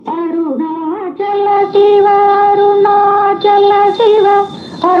Shiva, Aruṇācala Shiva,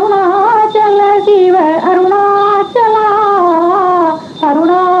 Aruṇācala Shiva, Aruṇācala,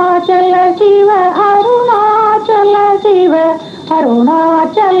 Aruṇācala Shiva, Aruṇācala Shiva,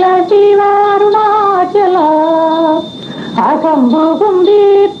 Aruṇācala Shiva, Aruṇācala. Agambugum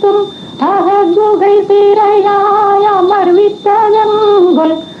Deetum, Ahagugai Sirayaya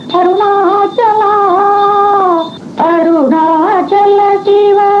Marvitayangul, Aruṇācala, Aruṇācala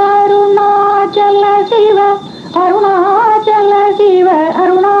Shiva, Aruṇācala Shiva, Aruṇācala Shiva,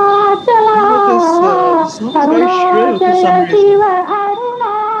 Aruṇācala, Aruṇācala Shiva,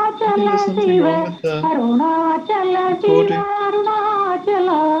 Aruṇācala Shiva, Aruṇācala Shiva,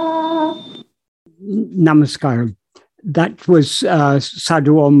 Aruṇācala. Namaskaram. That was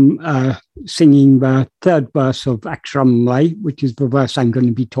Sadhu Om singing the third verse of Akṣaramaṇamālai, which is the verse I'm going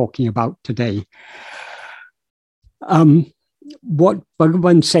to be talking about today. What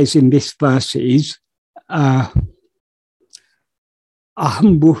Bhagavan says in this verse is, Aham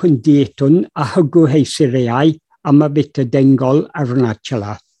buhandetun ahaguhe sirayai amavita dengol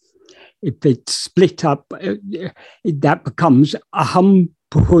Aruṇācala. If it's split up, that becomes Aham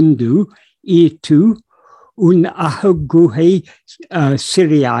buhundu etu un ahaguhe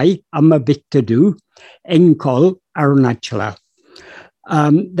sirayai amavitadu enkol Aruṇācala.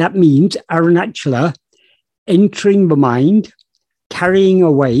 That means Aruṇācala, entering the mind, carrying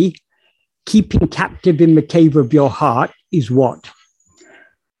away, keeping captive in the cave of your heart is what?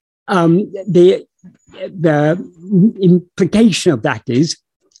 The implication of that is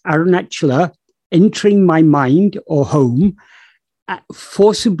Aruṇācala entering my mind or home,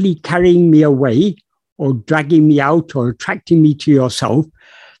 forcibly carrying me away or dragging me out or attracting me to yourself,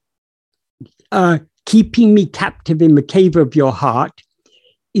 keeping me captive in the cave of your heart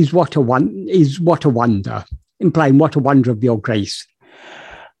is what a wonder, implying what a wonder of your grace.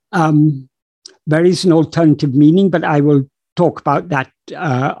 There is an alternative meaning, but I will talk about that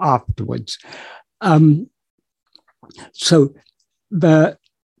afterwards. So the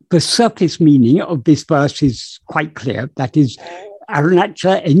surface meaning of this verse is quite clear. That is,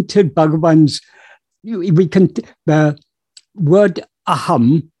 Aruṇācala entered Bhagavan's. The word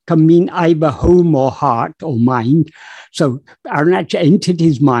aham can mean either home or heart or mind. So Aruṇācala entered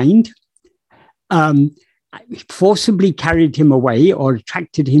his mind, forcibly carried him away or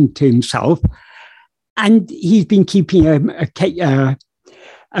attracted him to himself, and he's been keeping a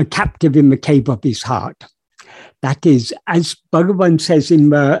captive in the cave of his heart. That is, as Bhagavan says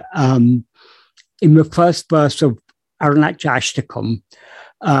in the first verse of Aruṇācala Ashtakam,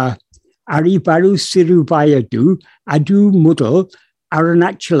 Ari Varu Siruvayadu Adu Mudal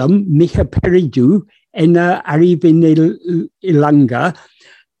Aruṇācalam Miha Peridu Ena Arivinilanga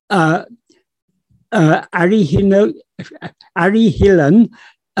Arihilan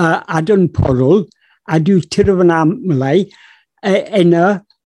Adun Porul Adu Tiruvannamalai Ena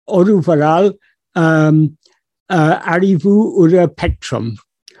Oruvaral Arivu Ura Petram.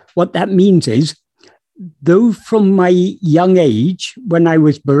 What that means is, though from my young age, when I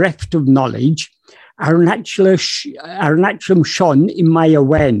was bereft of knowledge, Aruṇācalam shone in my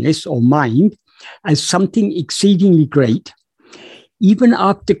awareness or mind as something exceedingly great, even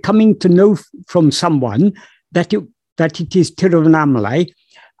after coming to know from someone that it is Tiruvannamalai,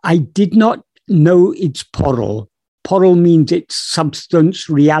 I did not know its porul. Porul means its substance,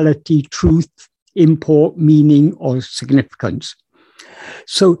 reality, truth, import, meaning, or significance.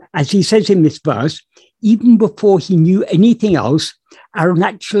 So, as he says in this verse, even before he knew anything else,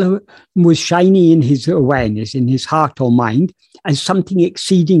 Aruṇācala was shining in his awareness, in his heart or mind, as something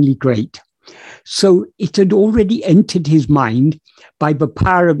exceedingly great. So it had already entered his mind by the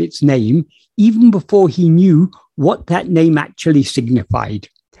power of its name, even before he knew what that name actually signified.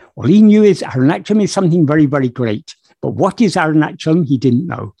 All he knew is Aruṇācalam is something very, very great. But what is Aruṇācalam? He didn't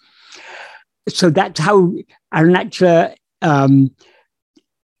know. So that's how Aruṇācala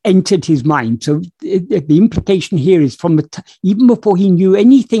entered his mind. So the implication here is from even before he knew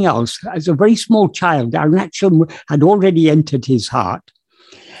anything else, as a very small child, Aruṇācalam had already entered his heart.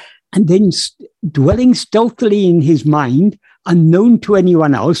 And then dwelling stealthily in his mind, unknown to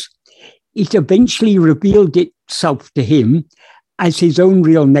anyone else, it eventually revealed itself to him as his own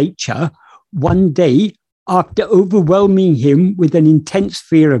real nature one day after overwhelming him with an intense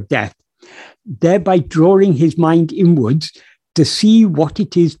fear of death, thereby drawing his mind inwards to see what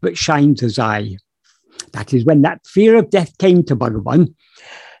it is that shines as I. That is, when that fear of death came to Bhagavan,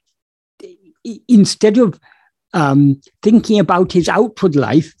 instead of thinking about his outward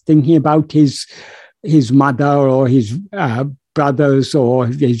life, thinking about his mother or his brothers or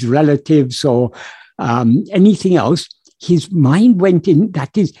his relatives or anything else, his mind went in,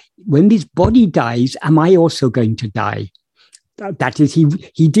 that is, when this body dies, am I also going to die? That is,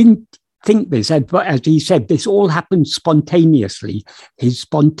 he didn't think this, as he said, this all happened spontaneously. His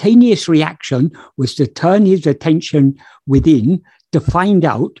spontaneous reaction was to turn his attention within to find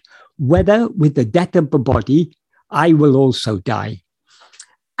out whether with the death of the body, I will also die.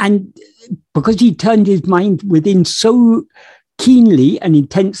 And because he turned his mind within so keenly and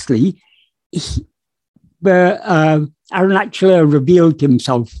intensely, Aruṇācala revealed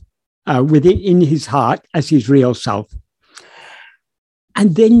himself in his heart as his real self.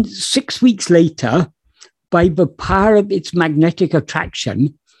 And then 6 weeks later, by the power of its magnetic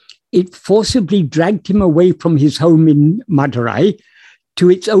attraction, it forcibly dragged him away from his home in Madurai to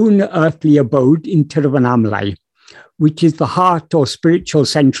its own earthly abode in Tiruvannamalai, which is the heart or spiritual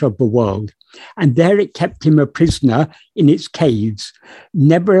center of the world. And there it kept him a prisoner in its caves,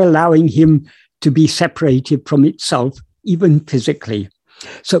 never allowing him to be separated from itself, even physically.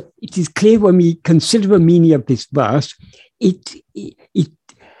 So it is clear when we consider the meaning of this verse, it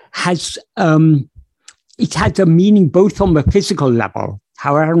has a meaning both on the physical level,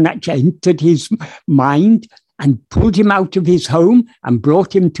 how Aruṇācala entered his mind and pulled him out of his home and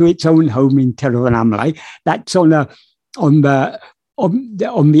brought him to its own home in Tiruvannamalai. That's from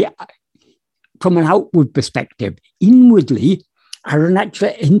an outward perspective. Inwardly,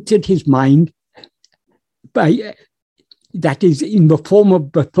 Aruṇācala entered his mind that is in the form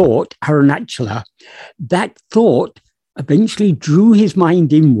of the thought, Aruṇācala. That thought eventually drew his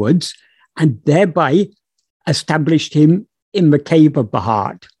mind inwards and thereby established him in the cave of the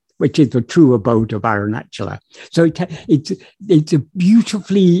heart, which is the true abode of Aruṇācala. So it's a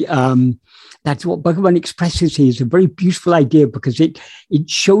beautifully, that's what Bhagavan expresses here, is a very beautiful idea because it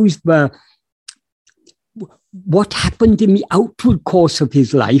shows what happened in the outward course of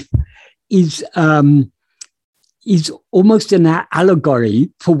his life is almost an allegory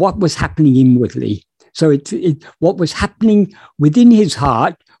for what was happening inwardly. So what was happening within his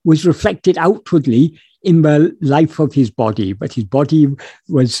heart was reflected outwardly in the life of his body, but his body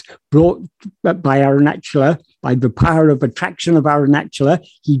was brought by Aruṇācala, by the power of attraction of Aruṇācala.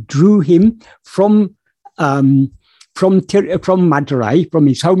 He drew him from Madurai, from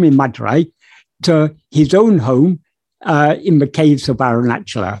his home in Madurai, to his own home in the caves of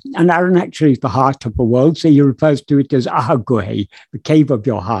Aruṇācala. And Aruṇācala is the heart of the world, so he refers to it as Ahaguhe, the cave of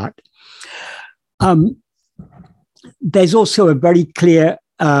your heart. There's also a very clear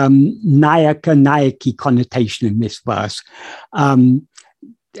Nayaki connotation in this verse.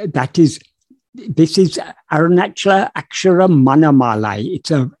 That is, this is Aruṇācala Akṣaramaṇamālai.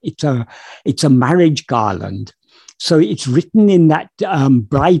 It's a marriage garland. So it's written in that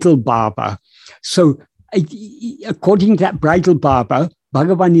bridal barber. So according to that bridal barber,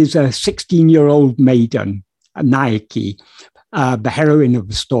 Bhagavan is a 16-year-old maiden, a Nayaki, the heroine of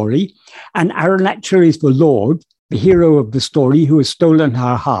the story. And Aruṇācala is the Lord, the hero of the story, who has stolen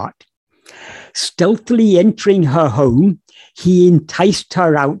her heart. Stealthily entering her home, he enticed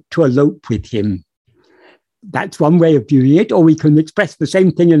her out to elope with him. That's one way of viewing it, or we can express the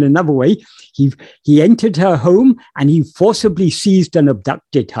same thing in another way. He entered her home and he forcibly seized and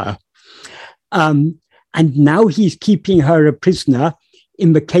abducted her. And now he's keeping her a prisoner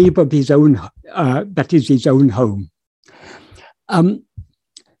in the cave of his own, that is his own home.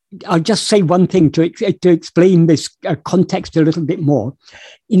 I'll just say one thing to explain this context a little bit more.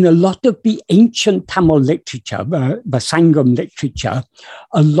 In a lot of the ancient Tamil literature, the Sangam literature,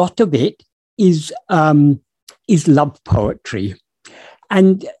 a lot of it is love poetry.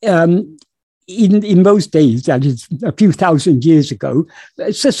 And in those days, that is a few thousand years ago,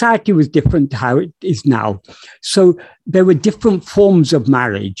 society was different to how it is now. So there were different forms of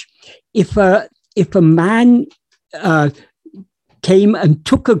marriage. If a man came and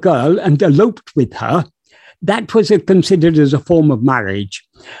took a girl and eloped with her, that was considered as a form of marriage.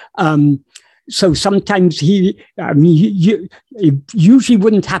 So sometimes it usually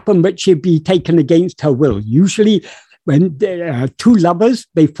wouldn't happen, but she'd be taken against her will. Usually when there are two lovers,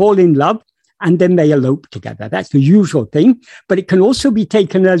 they fall in love and then they elope together. That's the usual thing. But it can also be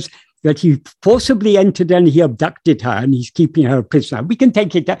taken as that he forcibly entered and he abducted her and he's keeping her a prisoner. We can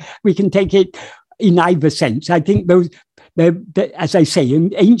take it in either sense. I think those, as I say,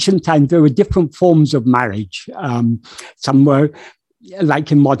 in ancient times, there were different forms of marriage. Some were,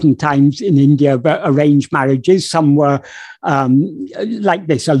 like in modern times in India, arranged marriages. Some were like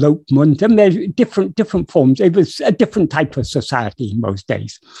this, elopement. And there's different forms. It was a different type of society in those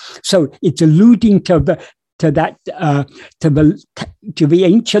days. So it's alluding to the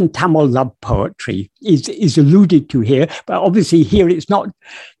ancient Tamil love poetry is alluded to here, but obviously here it's not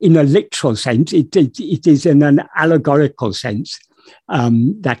in a literal sense. It is in an allegorical sense.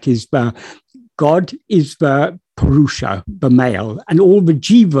 That is, God is the Purusha, the male, and all the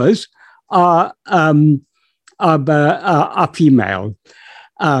jivas are female.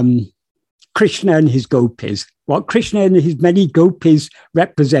 Krishna and his gopis. What Krishna and his many gopis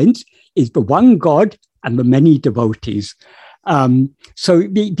represent is the one God and the many devotees. So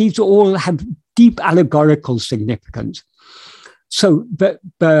these all have deep allegorical significance. So the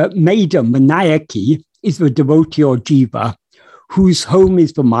maiden, the Nayaki, is the devotee or jiva, whose home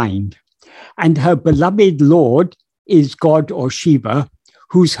is the mind. And her beloved Lord is God or Shiva,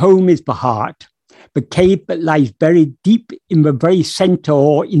 whose home is the heart, the cave that lies buried deep in the very center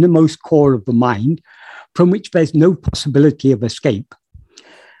or innermost core of the mind, from which there's no possibility of escape.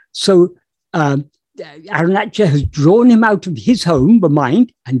 So Aruṇācala has drawn him out of his home, the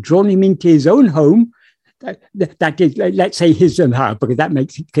mind, and drawn him into his own home. That is, let's say his and her, because that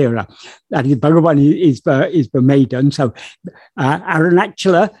makes it clearer. That is, Bhagavan is the maiden. So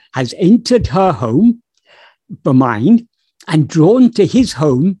Aruṇācala has entered her home, the mind, and drawn to his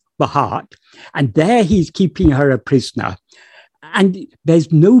home, the heart. And there he's keeping her a prisoner. And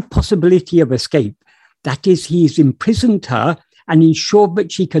there's no possibility of escape. That is, he's imprisoned her and ensured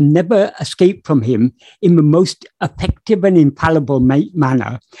that she can never escape from him in the most effective and infallible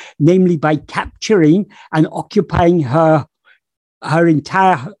manner, namely by capturing and occupying her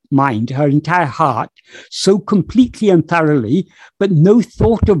entire mind, her entire heart, so completely and thoroughly, but no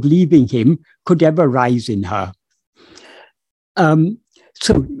thought of leaving him could ever rise in her.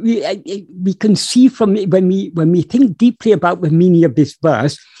 So we can see from it, when we think deeply about the meaning of this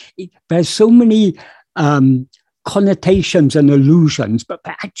verse, there's so many connotations and allusions, but the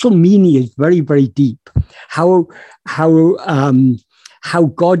actual meaning is very, very deep. How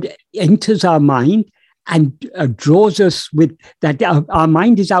God enters our mind and draws us with that. Our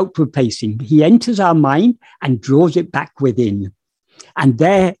mind is outward facing. He enters our mind and draws it back within, and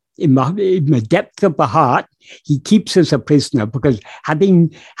there in the depth of the heart, he keeps us a prisoner, because having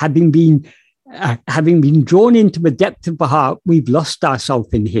been drawn into the depth of the heart, we've lost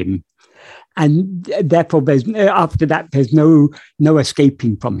ourselves in him. And therefore, after that, there's no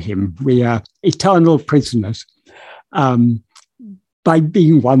escaping from him. We are eternal prisoners by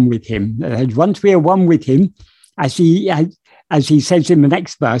being one with him. Once we are one with him, as he says in the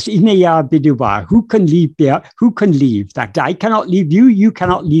next verse, "Inaya biduva," who can leave there? Who can leave? That I cannot leave you. You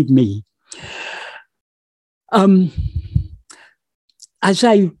cannot leave me. As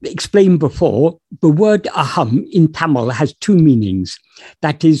I explained before, the word aham in Tamil has two meanings.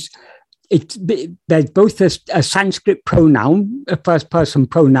 That is, there's both a Sanskrit pronoun, a first-person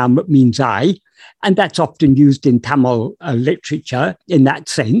pronoun that means I, and that's often used in Tamil literature in that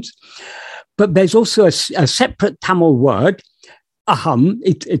sense. But there's also a separate Tamil word, aham.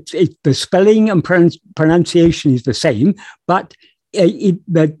 It's the spelling and pronunciation is the same, but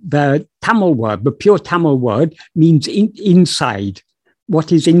the Tamil word, the pure Tamil word, means inside.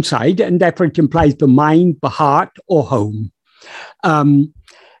 What is inside, and therefore it implies the mind, the heart, or home. And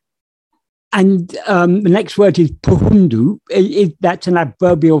the next word is puhundu. That's an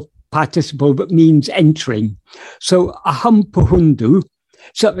adverbial participle that means entering. So aham puhundu.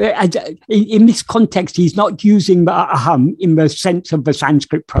 So in this context, he's not using the aham in the sense of the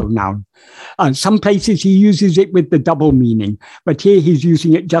Sanskrit pronoun. Some places he uses it with the double meaning, but here he's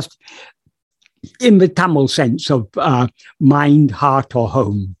using it just in the Tamil sense of mind, heart, or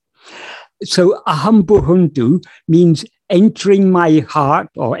home. So aham puhundu means entering my heart,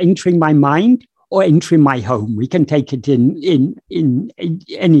 or entering my mind, or entering my home. We can take it in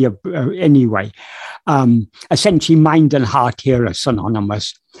any way. Essentially, mind and heart here are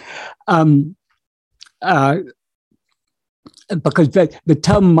synonymous, because the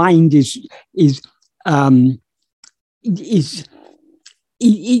term mind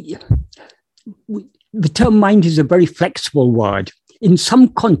the term mind is a very flexible word. In some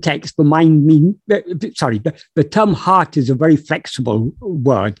contexts, the term heart is a very flexible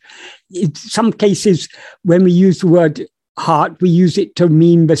word. In some cases, when we use the word heart, we use it to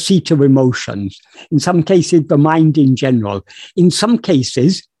mean the seat of emotions. In some cases, the mind in general. In some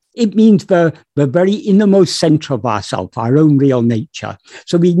cases, it means the very innermost center of ourself, our own real nature.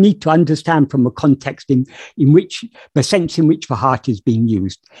 So we need to understand from a context in which the sense in which the heart is being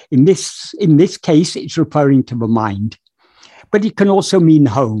used. In this case, it's referring to the mind. But it can also mean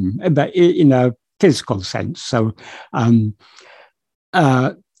home in a physical sense. So, and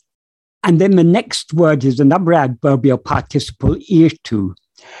then the next word is another adverbial participle, irtu.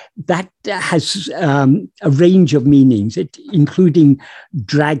 that has a range of meanings, including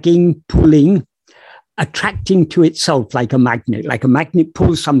dragging, pulling, attracting to itself like a magnet. Like a magnet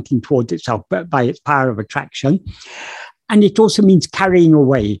pulls something towards itself by its power of attraction. And it also means carrying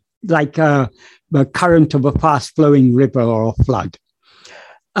away, like the current of a fast-flowing river or a flood.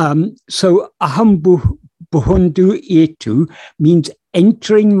 So aham buhundu etu means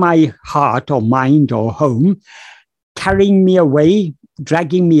entering my heart or mind or home, carrying me away,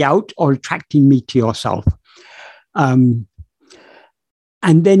 dragging me out, or attracting me to yourself. And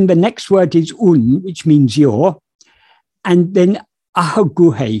then the next word is which means your. And then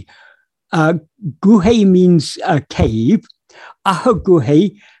ahaguhe. Guhe means cave.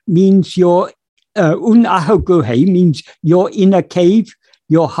 Ahaguhe means your, ahaguhe means your inner cave,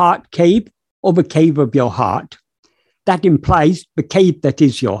 your heart cave, or the cave of your heart. That implies the cave that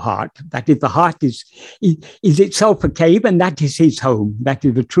is your heart. That is, the heart is itself a cave, and that is his home. That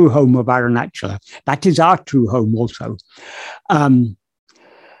is the true home of Aruṇācala. That is our true home also. And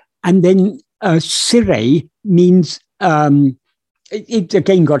then Śrī means, it's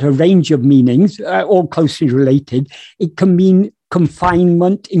again got a range of meanings, all closely related. It can mean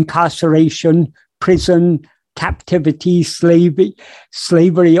confinement, incarceration, prison, captivity,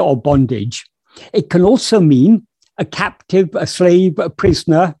 slavery, or bondage. It can also mean a captive, a slave, a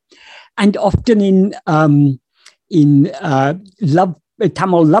prisoner, and often in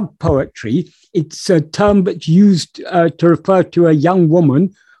Tamil love poetry, it's a term that's used to refer to a young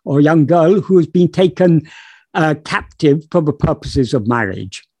woman or young girl who has been taken captive for the purposes of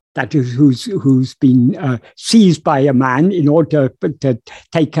marriage. That is, who's been seized by a man in order to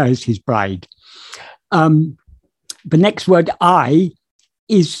take her as his bride. The next word, I,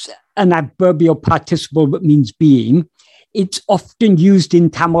 is an adverbial participle that means being. It's often used in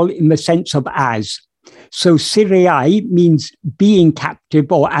Tamil in the sense of as. So Śrī means being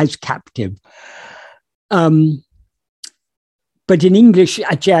captive or as captive. But in English,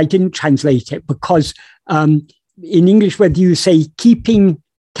 actually, I didn't translate it because in English, whether you say keeping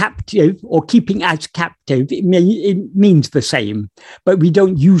captive or keeping as captive, it means the same. But we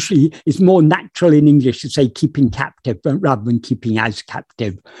don't usually, it's more natural in English to say keeping captive rather than keeping as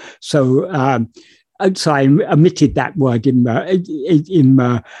captive. So I omitted that word in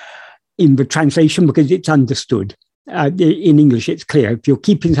the translation because it's understood. In English, it's clear. If you're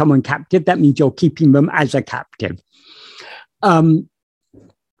keeping someone captive, that means you're keeping them as a captive. And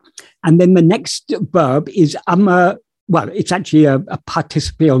then the next verb is amma. Well, it's actually a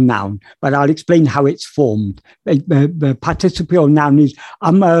participial noun, but I'll explain how it's formed. The participial noun is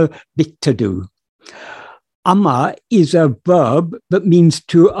amma vittadu. Amma is a verb that means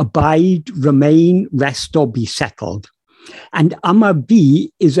to abide, remain, rest, or be settled. And amma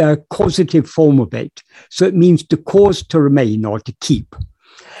vi is a causative form of it. So it means to cause to remain or to keep.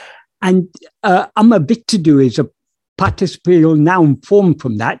 And amma vittadu is a participial noun formed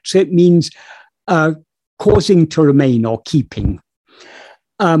from that. So it means causing to remain or keeping.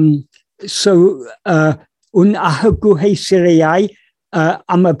 So ahaguhe Śrī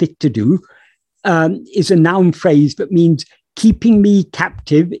amma vittadu is a noun phrase that means keeping me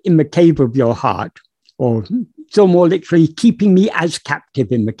captive in the cave of your heart, or so more literally, keeping me as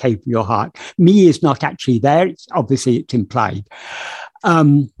captive in the cave of your heart. Me is not actually there. Obviously, it's implied.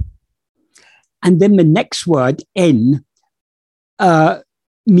 And then the next word, en,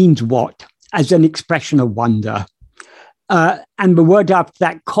 means what? As an expression of wonder. And the word after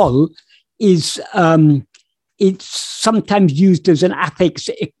that, kol, is it's sometimes used as an affix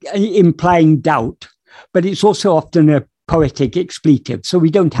implying doubt, but it's also often a poetic expletive. So we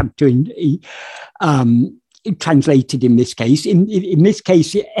don't have to translate it in this case. In this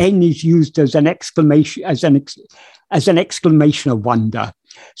case, en is used as an exclamation, as an exclamation of wonder.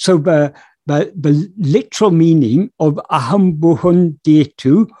 So the literal meaning of aham buhun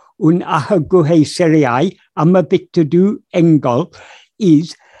dietu ahaguhe Śrī amma vittadu engol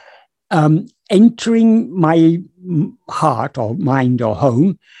is entering my heart or mind or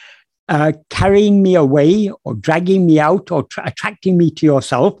home, carrying me away or dragging me out or attracting me to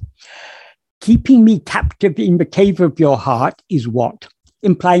yourself, keeping me captive in the cave of your heart is what?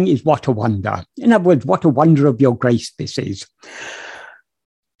 Implying is what a wonder. In other words, what a wonder of your grace this is.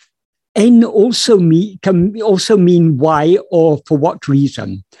 En can also mean why or for what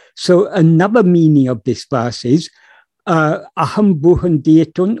reason. So another meaning of this verse is aham buhun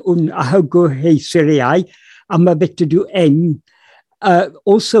dietun ahaguhe Śrī amma vittadu en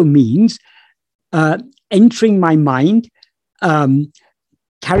also means entering my mind,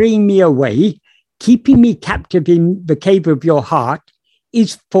 carrying me away, keeping me captive in the cave of your heart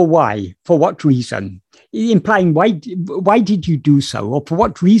is for why, for what reason, implying why did you do so, or for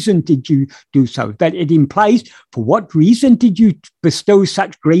what reason did you do so. That it implies, for what reason did you bestow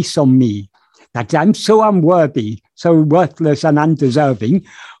such grace on me, that I'm so unworthy, so worthless and undeserving.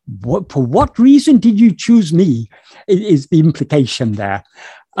 For what reason did you choose me, is the implication there.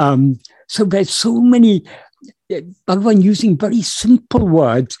 So there's so many, Bhagavan using very simple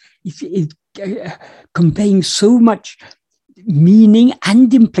words, is conveying so much meaning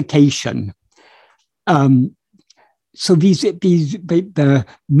and implication. So the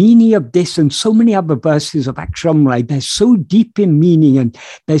meaning of this and so many other verses of Akṣaramaṇamālai, they're so deep in meaning, and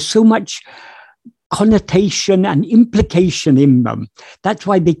there's so much connotation and implication in them. That's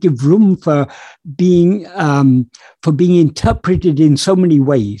why they give room for being interpreted in so many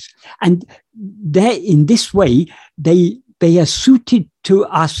ways. And in this way, they are suited to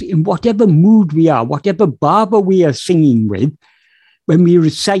us in whatever mood we are, whatever bhava we are singing with. When we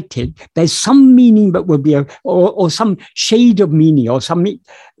recite it, there's some meaning that will be, or some shade of meaning, or something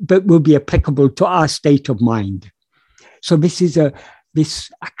that will be applicable to our state of mind. So this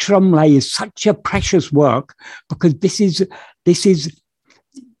Akṣaramaṇamālai is such a precious work, because this is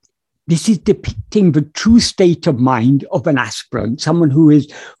depicting the true state of mind of an aspirant, someone who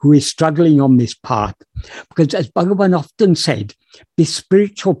is struggling on this path. Because as Bhagavan often said, this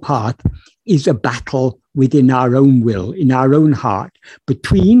spiritual path is a battle within our own will, in our own heart,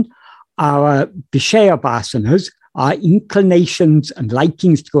 between our Vishaya vasanas, our inclinations and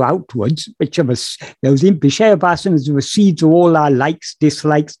likings to go outwards, which of us, those Vishaya vasanas are the seeds of all our likes,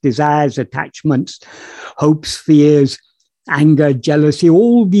 dislikes, desires, attachments, hopes, fears, anger, jealousy,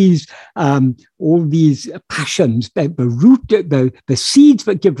 all these passions. The seeds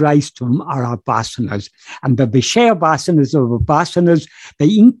that give rise to them are our vasanas. And the Vishaya vasanas are the vasanas,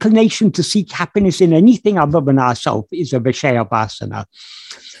 the inclination to seek happiness in anything other than ourselves is a Vishaya vasana.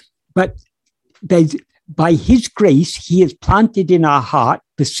 But by his grace, he has planted in our heart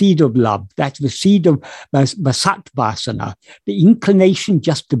the seed of love. That's the seed of Vasat Vasana, the inclination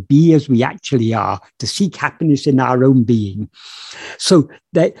just to be as we actually are, to seek happiness in our own being. So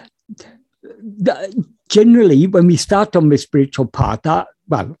that generally, when we start on the spiritual path,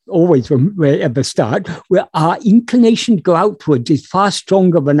 always when we ever start, where our inclination to go outwards is far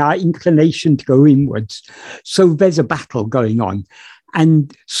stronger than our inclination to go inwards. So there's a battle going on.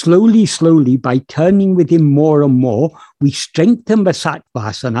 And slowly, by turning within more and more, we strengthen the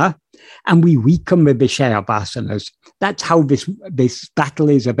Satvasana and we weaken the Vishaya vasanas. That's how this battle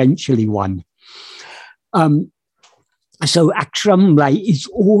is eventually won. So Akṣaramaṇamālai is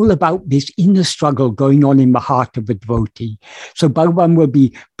all about this inner struggle going on in the heart of a devotee. So Bhagavan will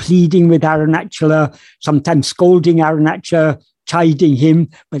be pleading with Aruṇācala, sometimes scolding Aruṇācala, chiding him,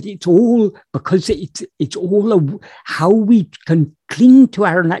 but it's all because it's all how we can cling to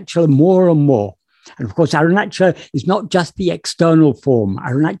Aruṇācala more and more. And of course, Aruṇācala is not just the external form.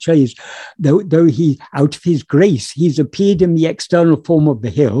 Aruṇācala is, though he, out of his grace, he's appeared in the external form of the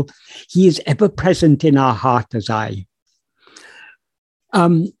hill, he is ever present in our heart as I.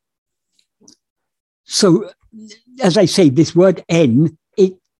 So, as I say, this word "en,"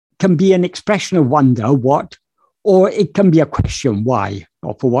 it can be an expression of wonder, what, or it can be a question, why,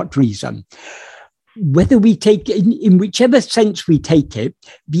 or for what reason. Whether we take it, in whichever sense we take it,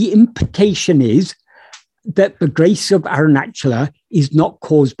 the implication is that the grace of Aruṇācala is not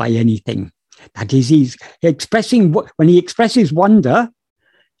caused by anything. That is, he's expressing, when he expresses wonder,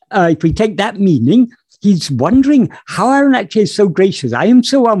 if we take that meaning, he's wondering how Aruṇācala is so gracious. I am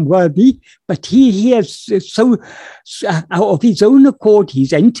so unworthy, but he has so, of his own accord,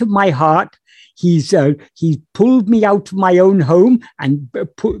 he's entered my heart. He's pulled me out of my own home and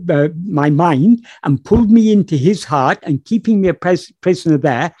put my mind and pulled me into his heart and keeping me a prisoner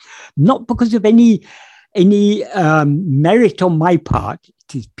there, not because of any merit on my part.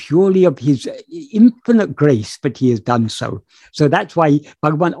 It is purely of his infinite grace that he has done so. So that's why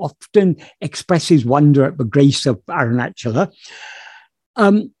Bhagavan often expresses wonder at the grace of Aruṇācala.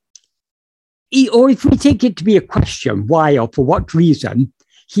 Or if we take it to be a question, why or for what reason,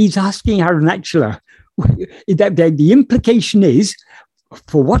 he's asking Aruṇācala, the implication is,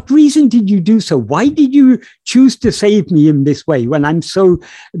 for what reason did you do so? Why did you choose to save me in this way when I'm so,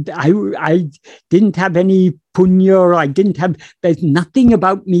 I didn't have any punya, there's nothing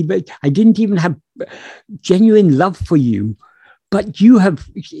about me, but I didn't even have genuine love for you. But you have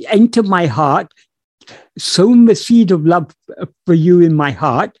entered my heart, sown the seed of love for you in my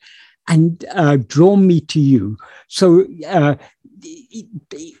heart, and drawn me to you. So,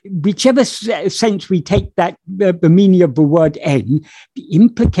 whichever sense we take that, the meaning of the word "en," the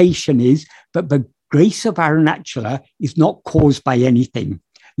implication is that the grace of Aruṇācala is not caused by anything,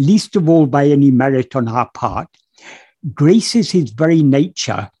 least of all by any merit on our part. Grace is his very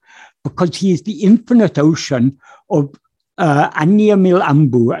nature, because he is the infinite ocean of Anyamil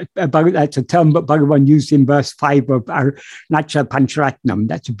Ambu. That's a term that Bhagavan used in verse 5 of Aruṇācala Pancharatnam.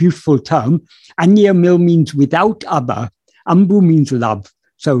 That's a beautiful term. Anyamil means without other. Ambu means love.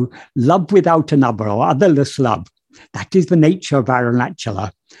 So love without another, or otherless love. That is the nature of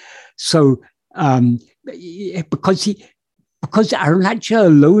Aruṇācala. So because Aruṇācala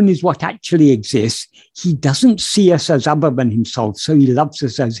alone is what actually exists, he doesn't see us as other than himself, so he loves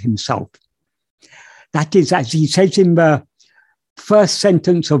us as himself. That is, as he says in the first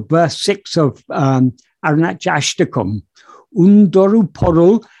sentence of verse 6 of Aruṇācala Ashtakam, Undoru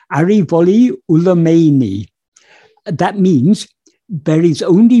porul arivoli ulameini. That means there is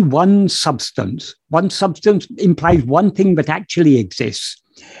only one substance. One substance implies one thing that actually exists.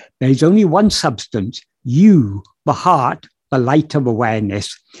 There is only one substance, you, the heart, the light of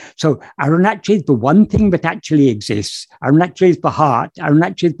awareness. So Aruṇācala is the one thing that actually exists. Aruṇācala is the heart.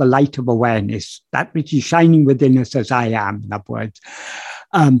 Aruṇācala is the light of awareness, that which is shining within us as I am, in other words.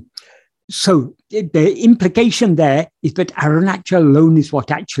 So the implication there is that Aruṇācala alone is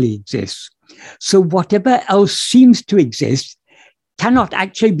what actually exists. So whatever else seems to exist cannot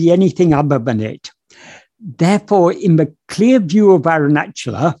actually be anything other than it. Therefore, in the clear view of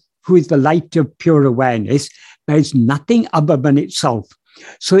Aruṇācala, who is the light of pure awareness, there is nothing other than itself.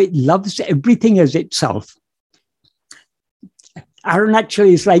 So it loves everything as itself.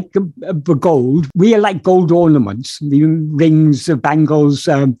 Aruṇācala is like the gold. We are like gold ornaments, the rings, bangles,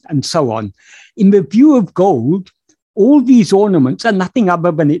 and so on. In the view of gold, all these ornaments are nothing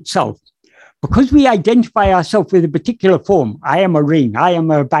other than itself. Because we identify ourselves with a particular form, I am a ring, I am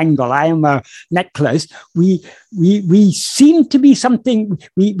a bangle, I am a necklace, we seem to be something,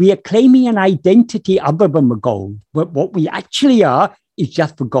 we are claiming an identity other than the gold. But what we actually are is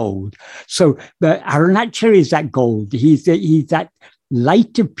just the gold. So the Aruṇācala is that gold. He's that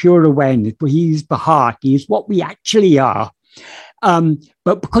light of pure awareness. He's the heart. He is what we actually are.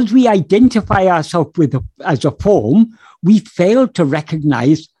 But because we identify ourselves as a form, we fail to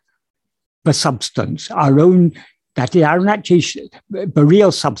recognize the substance, our own, that is Aruṇācala, the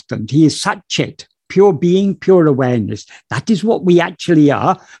real substance. He is Satchit, pure being, pure awareness. That is what we actually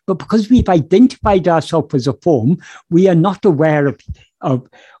are. But because we've identified ourselves as a form, we are not aware of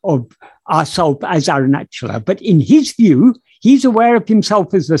ourselves as Aruṇācala. But in his view, he's aware of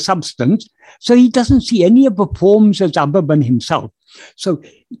himself as the substance, so he doesn't see any of the forms as other than himself. So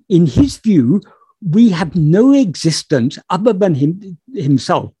in his view, we have no existence other than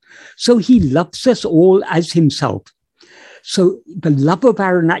himself. So he loves us all as himself. So the love of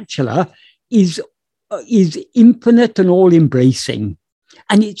Aruṇācala is infinite and all-embracing.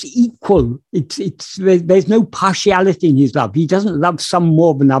 And it's equal. There's no partiality in his love. He doesn't love some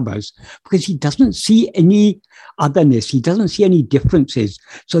more than others because he doesn't see any otherness. He doesn't see any differences.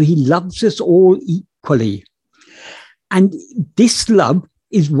 So he loves us all equally. And this love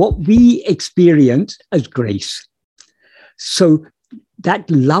is what we experience as grace. So that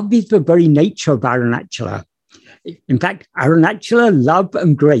love is the very nature of Aruṇācala. In fact, Aruṇācala, love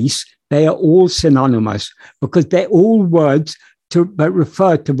and grace, they are all synonymous because they're all words that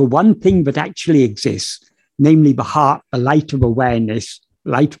refer to the one thing that actually exists, namely the heart, the light of awareness,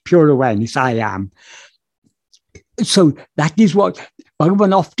 light of pure awareness, I am. So that is what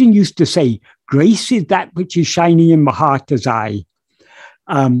Bhagavan often used to say, grace is that which is shining in the heart as I.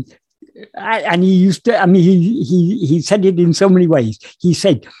 And he used to, he said it in so many ways. He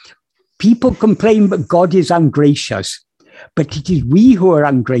said, people complain that God is ungracious, but it is we who are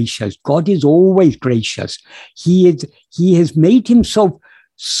ungracious. God is always gracious. He has made himself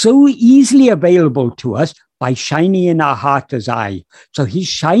so easily available to us by shining in our heart as I. So his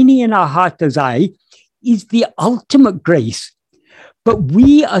shining in our heart as I is the ultimate grace. But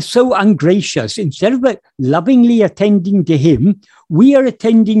we are so ungracious. Instead of lovingly attending to him, we are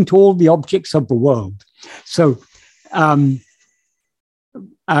attending to all the objects of the world. So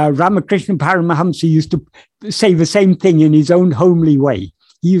Ramakrishna Paramahamsa used to say the same thing in his own homely way.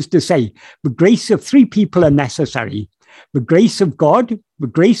 He used to say, the grace of three people are necessary. The grace of God, the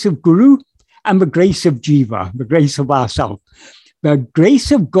grace of Guru, and the grace of Jiva, the grace of ourselves. The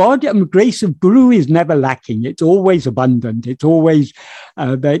grace of God and the grace of Guru is never lacking. It's always abundant. It's always,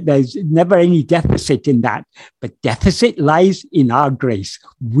 there's never any deficit in that. But deficit lies in our grace.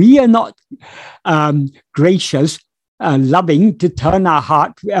 We are not gracious, loving to turn our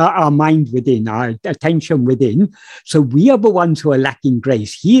heart, our mind within, our attention within. So we are the ones who are lacking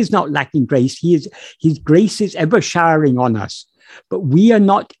grace. He is not lacking grace. His grace is ever showering on us. but we are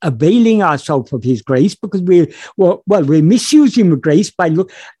not availing ourselves of his grace because we're misusing the grace by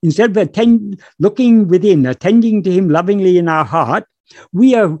instead of looking within, attending to him lovingly in our heart,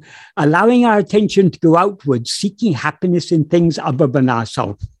 we are allowing our attention to go outwards, seeking happiness in things other than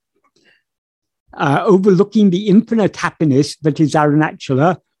ourselves, overlooking the infinite happiness that is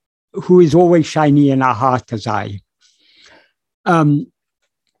Aruṇācala, who is always shining in our heart as I.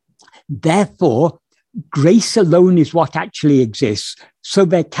 Therefore, grace alone is what actually exists. So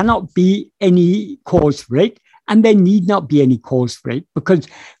there cannot be any cause for it, and there need not be any cause for it, because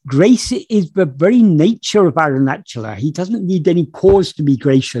grace is the very nature of Aruṇācala. He doesn't need any cause to be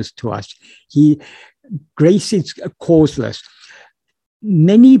gracious to us. Grace is causeless.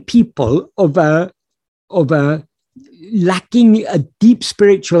 Many people of a lacking a deep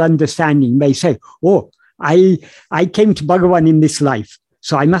spiritual understanding may say, "Oh, I came to Bhagavan in this life,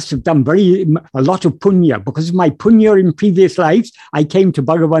 so I must have done a lot of punya. Because of my punya in previous lives, I came to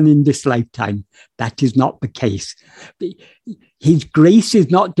Bhagavan in this lifetime." That is not the case. His grace is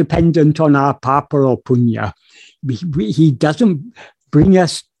not dependent on our papa or punya. He doesn't bring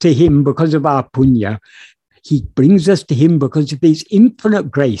us to him because of our punya. He brings us to him because of his infinite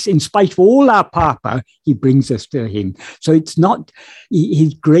grace. In spite of all our papa, he brings us to him. So it's not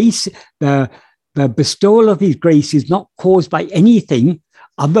his grace, the bestowal of his grace is not caused by anything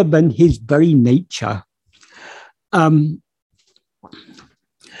other than his very nature.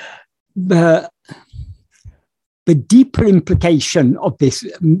 The deeper implication of this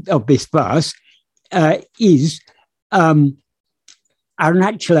verse is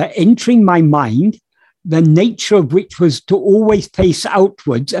Aruṇācala entering my mind, the nature of which was to always face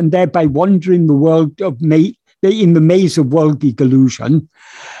outwards and thereby wander in the world in the maze of worldly delusion,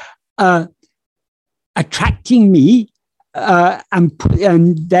 attracting me and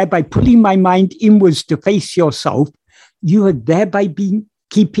thereby pulling my mind inwards to face yourself. You have thereby been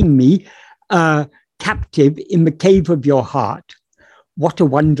keeping me captive in the cave of your heart. What a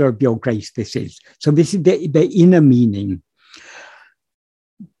wonder of your grace this is. So this is the inner meaning.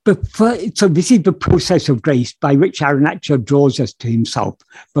 So this is the process of grace by which Aruṇācala draws us to himself.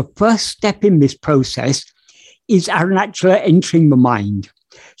 The first step in this process is Aruṇācala entering the mind.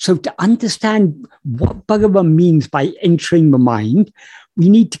 So to understand what Bhagavan means by entering the mind, we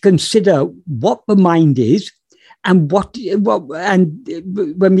need to consider what the mind is, and when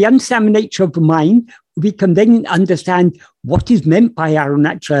we understand the nature of the mind, we can then understand what is meant by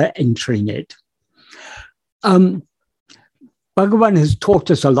Aruṇācala entering it. Bhagavan has taught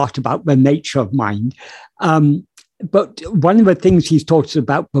us a lot about the nature of mind. But one of the things he's taught us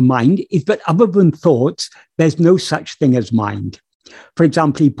about the mind is that other than thoughts, there's no such thing as mind. For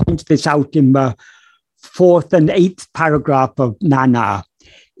example, he points this out in the 4th and 8th paragraph of Nana.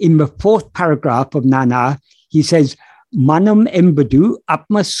 In the 4th paragraph of Nana, he says, Manam embadu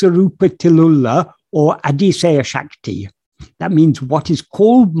atmasarupa tilulla or adisaya shakti. That means what is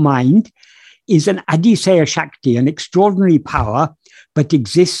called mind is an adisaya shakti, an extraordinary power, but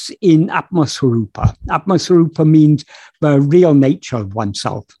exists in atmaswarupa. Atmaswarupa means the real nature of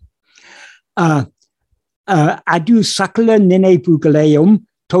oneself. Adu sakala ninevugalayum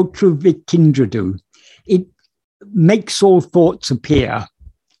totru vikindradu. It makes all thoughts appear,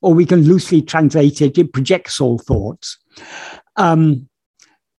 or we can loosely translate it, it projects all thoughts.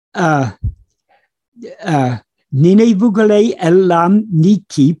 Ninevugale ellam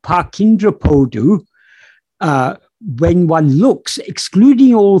niki pakindra podu. When one looks,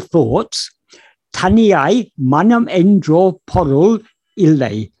 excluding all thoughts, taniyai manam endro porul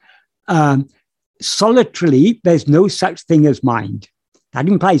ille. Solitarily, there's no such thing as mind. That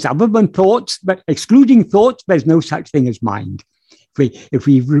implies other than thoughts, but excluding thoughts, there's no such thing as mind. If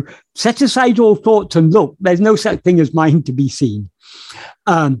we set aside all thoughts and look, there's no such thing as mind to be seen.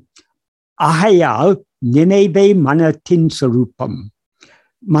 Ahayal nineve manadin sarupam.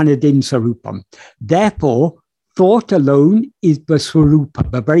 Therefore, thought alone is the swarupa,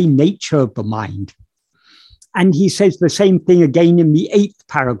 the very nature of the mind. And he says the same thing again in the 8th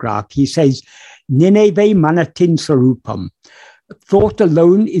paragraph. He says, nineve manadin sarupam. Thought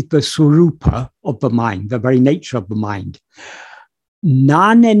alone is the swarupa of the mind, the very nature of the mind.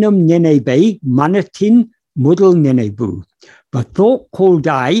 Nanenum nineve manatin mudal ninevu. The thought called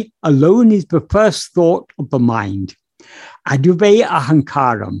I alone is the first thought of the mind. Aduve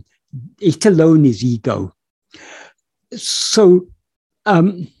ahankaram. It alone is ego. So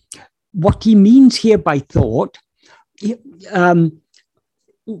what he means here by thought,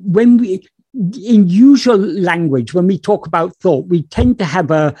 when we, in usual language, when we talk about thought, we tend to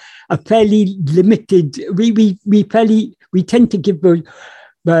have a fairly limited, we tend to give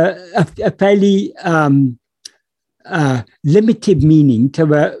a fairly limited meaning to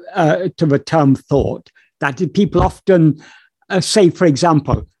the term thought. That is, people often say, for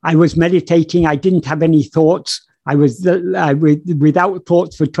example, I was meditating, I didn't have any thoughts, I was without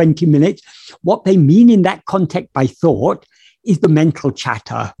thoughts for 20 minutes. What they mean in that context by thought is the mental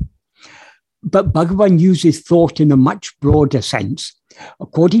chatter. But Bhagavan uses thought in a much broader sense.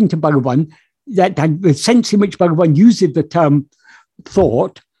 According to Bhagavan, that the sense in which Bhagavan uses the term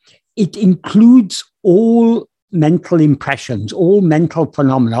thought, it includes all mental impressions, all mental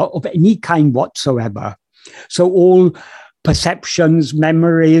phenomena of any kind whatsoever. So all perceptions,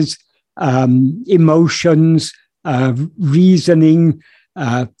 memories, emotions, reasoning,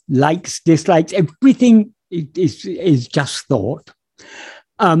 likes, dislikes, everything is just thought.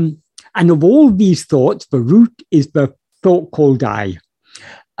 And of all these thoughts, the root is the thought called I.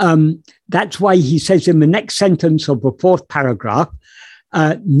 That's why he says in the next sentence of the fourth paragraph,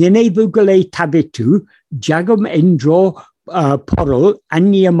 Ninevugale tabitu jagam endro porul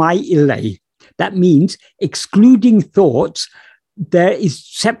anyamai illai. That means, excluding thoughts, there is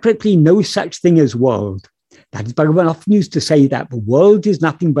separately no such thing as world. That is, Bhagavan often used to say that the world is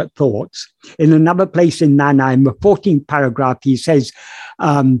nothing but thoughts. In another place in Nana, in the 14th paragraph, he says,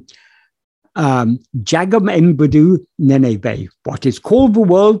 Jagam embudu nenebe. What is called the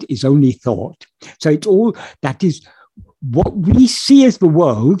world is only thought. So it's all, that is, what we see as the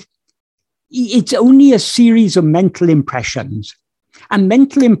world, it's only a series of mental impressions. And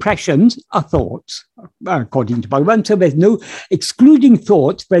mental impressions are thoughts, according to Bhagavan. So there's no, excluding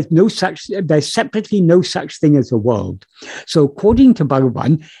thoughts, there's separately no such thing as a world. So according to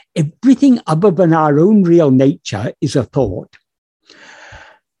Bhagavan, everything other than our own real nature is a thought.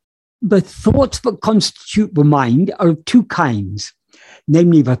 The thoughts that constitute the mind are of two kinds,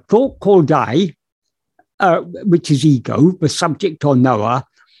 namely the thought called I, which is ego, the subject or knower,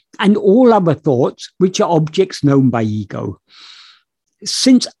 and all other thoughts, which are objects known by ego.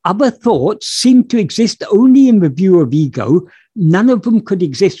 Since other thoughts seem to exist only in the view of ego, none of them could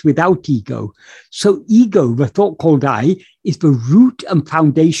exist without ego. So ego, the thought called I, is the root and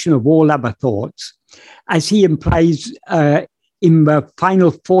foundation of all other thoughts. As he implies in the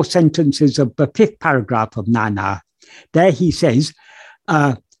final four sentences of the fifth paragraph of Nana, there he says,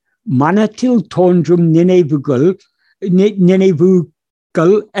 Manatil tondrum ninevugul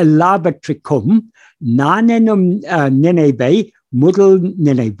elabatricum nanenum ninebe mudal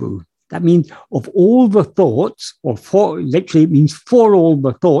ninebu. That means of all the thoughts, or for, literally it means for all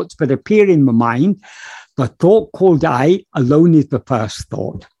the thoughts that appear in the mind, the thought called I alone is the first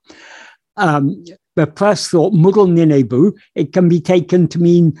thought. The first thought, mudal ninebu, it can be taken to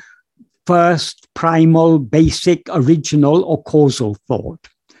mean first, primal, basic, original, or causal thought.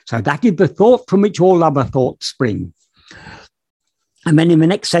 So that is the thought from which all other thoughts spring. And then in the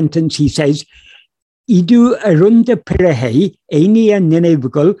next sentence, he says, Idu arunda pirehe enia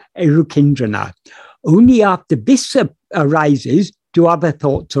ninevugul erukindrana. Only after this arises do other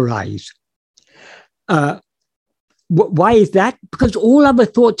thoughts arise. Why is that? Because all other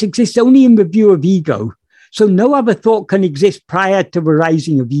thoughts exist only in the view of ego. So no other thought can exist prior to the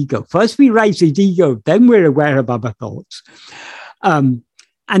rising of ego. First we rise as ego, then we're aware of other thoughts. And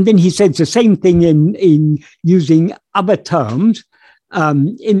then he says the same thing in using other terms.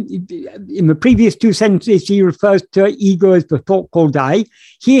 In the previous two sentences, he refers to ego as the thought called I.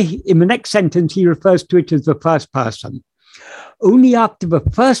 Here, in the next sentence, he refers to it as the first person. Only after the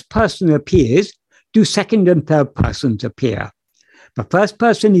first person appears do second and third persons appear. The first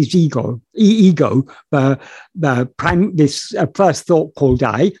person is ego, this first thought called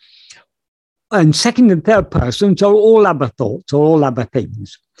I. And second and third persons are all other thoughts or all other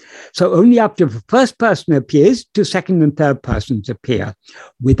things. So only after the first person appears do second and third persons appear.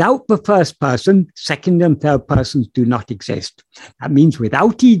 Without the first person, second and third persons do not exist. That means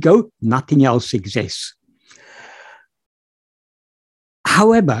without ego, nothing else exists.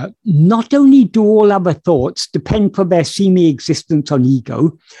 However, not only do all other thoughts depend for their seeming existence on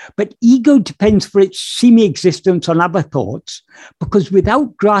ego, but ego depends for its seeming existence on other thoughts, because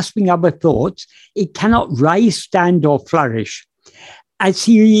without grasping other thoughts, it cannot rise, stand, or flourish, as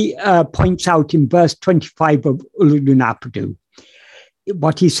he points out in verse 25 of Ulunapadu.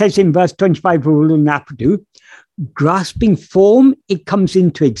 What he says in verse 25 of Ulunapadu, grasping form, it comes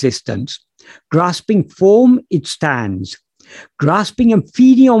into existence. Grasping form, it stands. Grasping and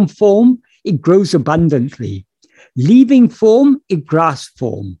feeding on form, it grows abundantly. Leaving form, it grasps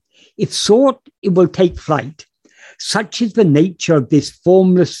form. If sought, it will take flight. Such is the nature of this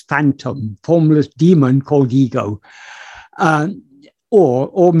formless phantom, formless demon called ego,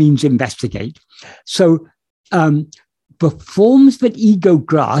 or means investigate. So the forms that ego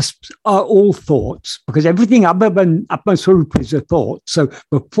grasps are all thoughts, because everything other than Atma-swarupa is a thought. So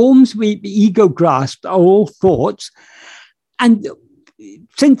the forms the ego grasps are all thoughts. And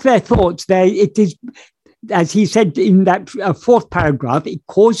since they're thoughts, it is, as he said in that fourth paragraph, it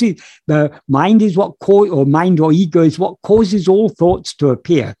causes, the mind is what or mind or ego is what causes all thoughts to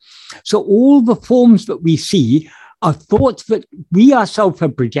appear. So all the forms that we see are thoughts that we ourselves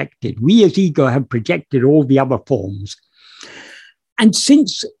have projected. We as ego have projected all the other forms. And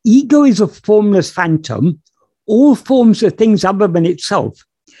since ego is a formless phantom, all forms are things other than itself.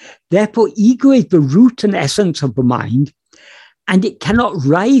 Therefore, ego is the root and essence of the mind, and it cannot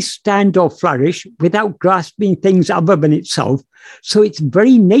rise, stand, or flourish without grasping things other than itself. So its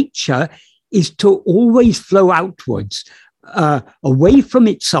very nature is to always flow outwards, away from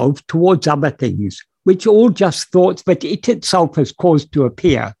itself towards other things, which are all just thoughts that it itself has caused to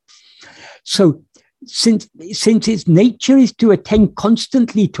appear. So since its nature is to attend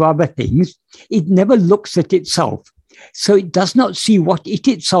constantly to other things, it never looks at itself. So it does not see what it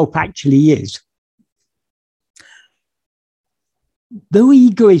itself actually is. Though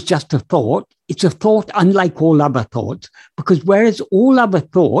ego is just a thought, it's a thought unlike all other thoughts, because whereas all other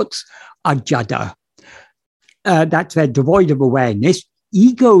thoughts are jada, that's they're devoid of awareness,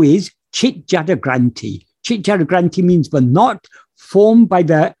 ego is chit jada granti. Chit jada granti means the knot formed by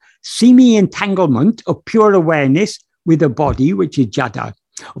the seeming entanglement of pure awareness with a body, which is jada.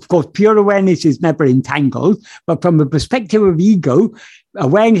 Of course, pure awareness is never entangled, but from the perspective of ego,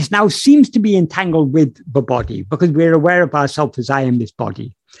 awareness now seems to be entangled with the body because we're aware of ourselves as I am this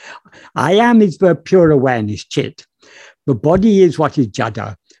body. I am is the pure awareness, chit. The body is what is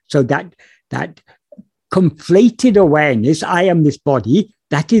jada. So that conflated awareness, I am this body,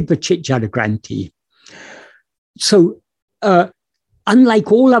 that is the chit jada granti. So,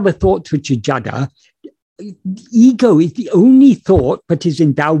 unlike all other thoughts which are jada, ego is the only thought that is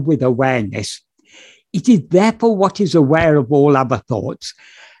endowed with awareness. It is therefore what is aware of all other thoughts,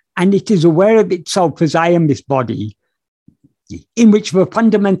 and it is aware of itself as I am this body, in which the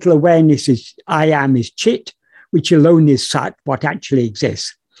fundamental awareness is I am is chit, which alone is sat, what actually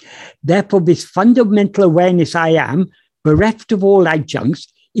exists. Therefore, this fundamental awareness I am, bereft of all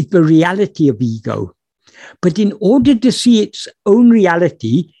adjuncts, is the reality of ego. But in order to see its own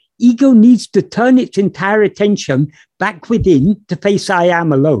reality, ego needs to turn its entire attention back within to face I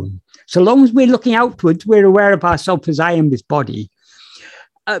am alone. So long as we're looking outwards, we're aware of ourselves as I am this body.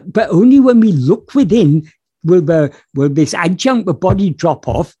 But only when we look within will this adjunct, the body, drop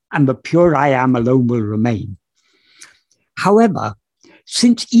off and the pure I am alone will remain. However,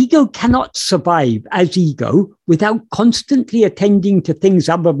 since ego cannot survive as ego without constantly attending to things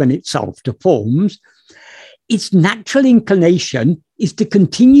other than itself, to forms, its natural inclination is to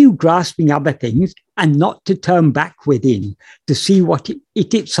continue grasping other things and not to turn back within to see what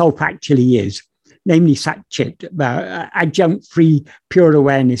it itself actually is, namely Sat-Chit, adjunct-free pure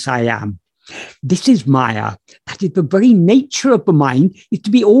awareness I am. This is Maya. That is the very nature of the mind, is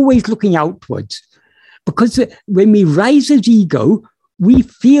to be always looking outwards. Because when we rise as ego, we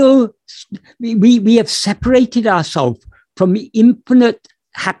feel we have separated ourselves from the infinite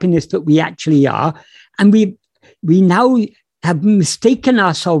happiness that we actually are, and we now have mistaken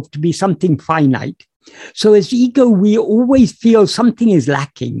ourselves to be something finite. So as ego, we always feel something is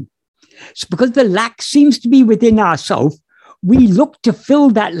lacking. So because the lack seems to be within ourselves, we look to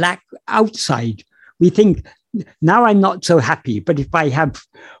fill that lack outside. We think, now I'm not so happy, but if I have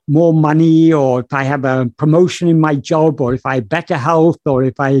more money, or if I have a promotion in my job, or if I have better health, or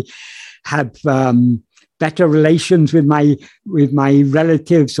if I have better relations with my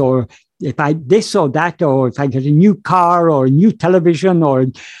relatives, or if I this or that, or if I get a new car or a new television, or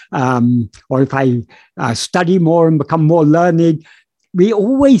if I study more and become more learned, we're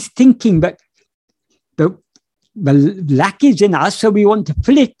always thinking that the lack is in us, so we want to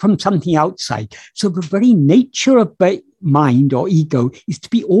fill it from something outside. So the very nature of the mind or ego is to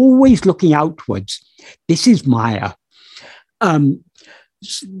be always looking outwards. This is Maya.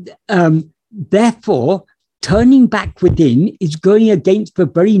 Therefore, turning back within is going against the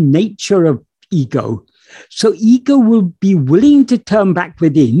very nature of ego. So ego will be willing to turn back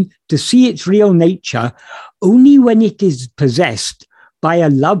within to see its real nature only when it is possessed by a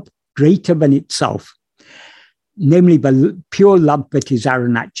love greater than itself, namely the pure love that is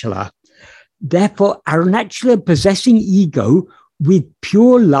Aruṇācala. Therefore, Aruṇācala possessing ego with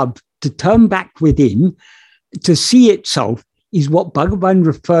pure love to turn back within, to see itself, is what Bhagavan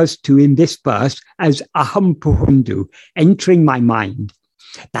refers to in this verse as aham puhundu, entering my mind.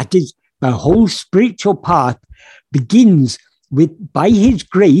 That is, the whole spiritual path begins with, by his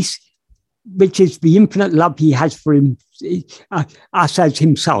grace, which is the infinite love he has for him, us as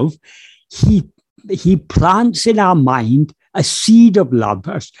himself, he plants in our mind a seed of love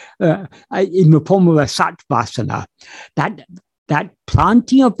in the form of a satvasana. That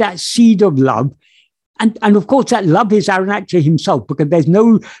planting of that seed of love, and of course that love is Aruṇācala himself, because there's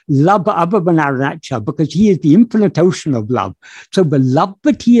no love other than Aruṇācala, because he is the infinite ocean of love. So the love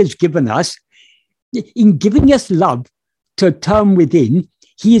that he has given us, in giving us love to turn within,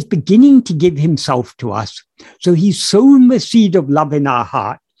 he is beginning to give himself to us. So he's sown the seed of love in our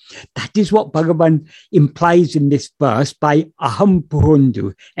heart. That is what Bhagavan implies in this verse by aham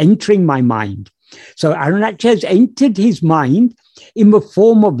puhundu, entering my mind. So Aruṇācala has entered his mind in the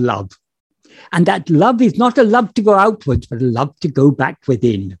form of love. And that love is not a love to go outwards, but a love to go back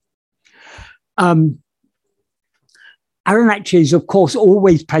within. Aruṇācala is, of course,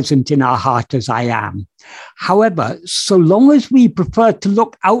 always present in our heart as I am. However, so long as we prefer to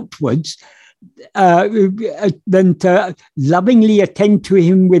look outwards than to lovingly attend to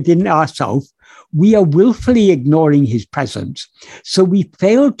him within ourselves, we are willfully ignoring his presence. So we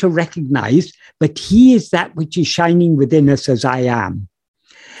fail to recognize that he is that which is shining within us as I am.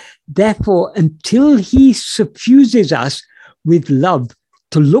 Therefore, until he suffuses us with love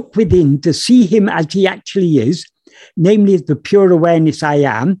to look within, to see him as he actually is, namely the pure awareness I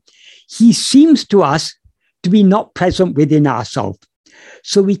am, he seems to us to be not present within ourselves.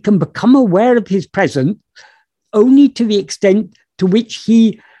 So we can become aware of his presence only to the extent to which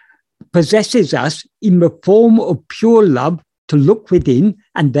he possesses us in the form of pure love to look within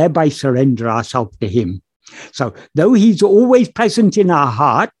and thereby surrender ourselves to him. So though he's always present in our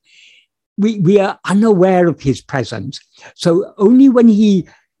heart, we are unaware of his presence. So only when he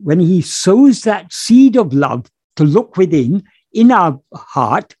sows that seed of love to look within in our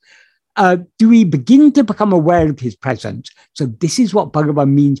heart, do we begin to become aware of his presence. So this is what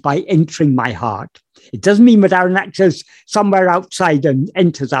Bhagavan means by entering my heart. It doesn't mean that Aruṇācala is somewhere outside and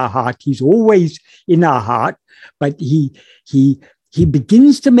enters our heart. He's always in our heart, but he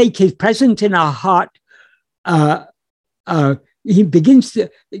begins to make his presence in our heart. He begins to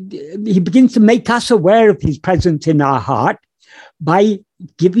make us aware of his presence in our heart by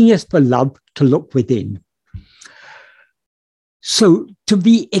giving us the love to look within. So to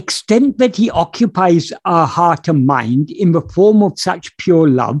the extent that he occupies our heart and mind in the form of such pure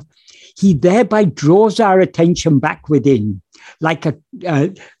love, he thereby draws our attention back within, like a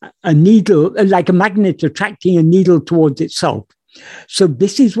needle, like a magnet attracting a needle towards itself. So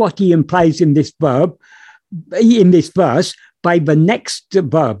this is what he implies in this verse, by the next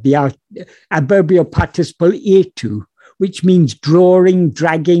verb, the adverbial participle etu, which means drawing,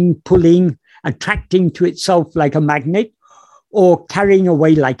 dragging, pulling, attracting to itself like a magnet, or carrying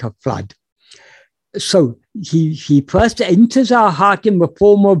away like a flood. So he first enters our heart in the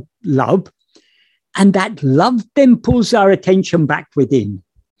form of love, and that love then pulls our attention back within.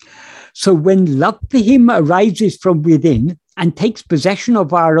 So when love for him arises from within and takes possession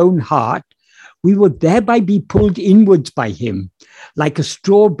of our own heart, we will thereby be pulled inwards by him, like a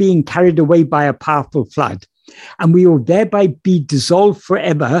straw being carried away by a powerful flood. And we will thereby be dissolved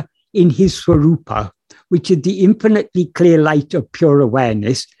forever in his Swarupa, which is the infinitely clear light of pure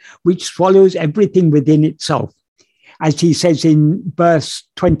awareness, which swallows everything within itself. As he says in verse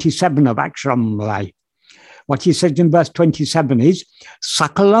 27 of Akṣaramaṇamālai. What he says in verse 27 is,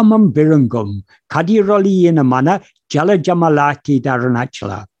 Sakalamam virangum, kadiroli inamana, jalajamalati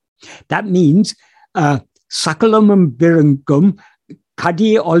Aruṇācala. That means, Sakalamam virangum,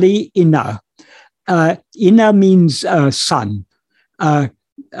 kadi oli ina. Ina means sun.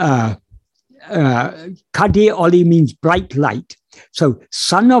 Kadi oli means bright light. So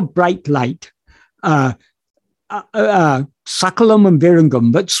sun of bright light, sakalam and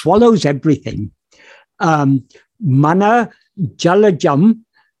virangam, that swallows everything. Mana jalajam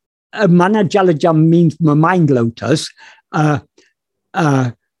means mind lotus.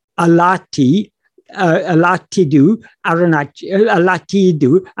 Alatidu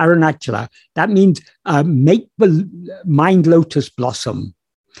Aruṇācala. That means make the mind lotus blossom.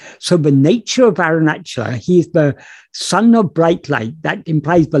 So the nature of Aruṇācala, he is the sun of bright light. That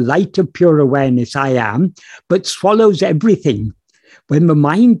implies the light of pure awareness, I am, but swallows everything. When the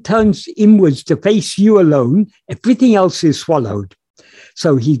mind turns inwards to face you alone, everything else is swallowed.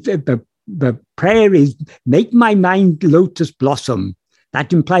 So the prayer is, make my mind lotus blossom.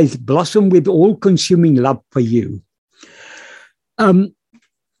 That implies blossom with all-consuming love for you.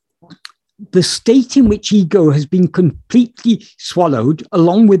 The state in which ego has been completely swallowed,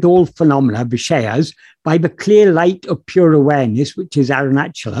 along with all phenomena, vishayas, by the clear light of pure awareness, which is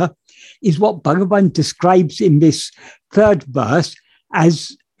Aruṇācala, is what Bhagavan describes in this third verse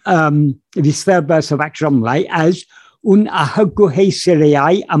as this third verse of Akṣaramaṇamālai as un ahaguhe Śrī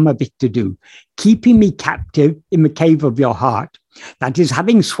Aruṇācala, keeping me captive in the cave of your heart. That is,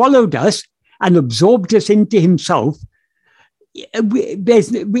 having swallowed us and absorbed us into himself, there's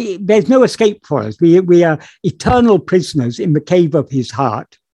no escape for us. We are eternal prisoners in the cave of his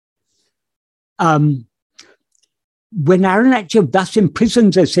heart. When Aruṇācala thus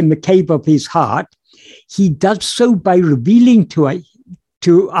imprisons us in the cave of his heart, he does so by revealing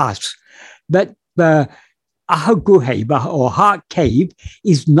to us that the ahaguhe, or heart cave,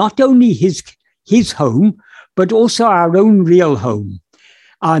 is not only his home, but also our own real home,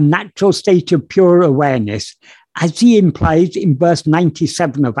 our natural state of pure awareness, as he implies in verse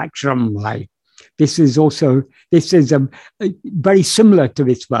 97 of Akṣaramaṇamālai. This is very similar to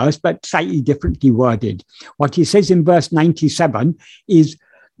this verse, but slightly differently worded. What he says in verse 97 is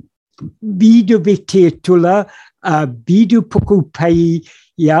Vidu vitirtula, vidu puku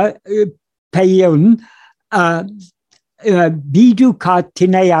payun, vidu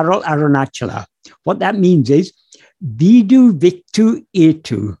kartine Aruṇācala. What that means is vidu vitu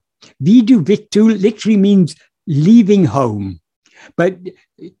etu. Vidu vitu literally means leaving home, but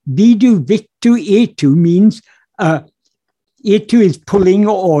vidu vitu etu means etu is pulling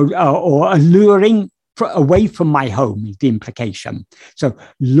or alluring away from my home, is the implication. So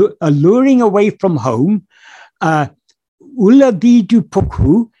alluring away from home, ulla vidu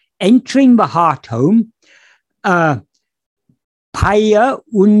puku, entering the heart home, paya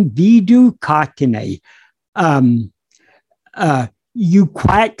un vidu kartine. You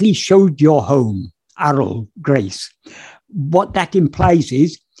quietly showed your home, Arul, grace. What that implies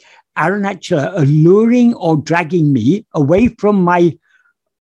is Aruṇācala alluring or dragging me away from my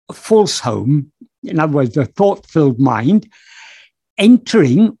false home, in other words, the thought-filled mind,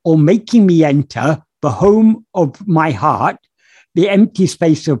 entering or making me enter the home of my heart, the empty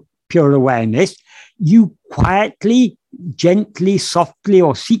space of pure awareness. You quietly, gently, softly,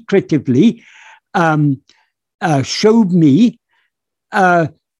 or secretively showed me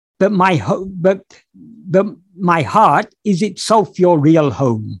that my heart is itself your real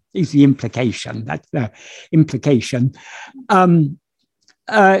home, is the implication. That's the implication. And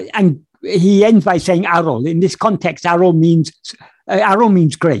he ends by saying Arul. In this context, Arul means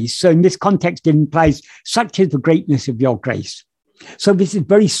grace. So in this context, it implies such is the greatness of your grace. So this is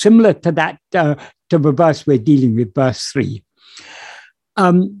very similar to that, to the verse we're dealing with, verse 3.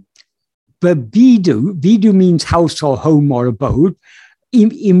 The vidu means house or home or abode,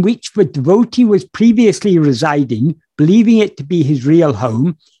 in which the devotee was previously residing, believing it to be his real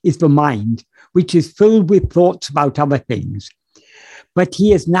home, is the mind, which is filled with thoughts about other things. But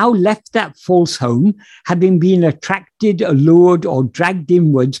he has now left that false home, having been attracted, allured, or dragged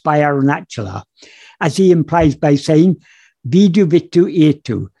inwards by Aruṇācala, as he implies by saying, vidu vitu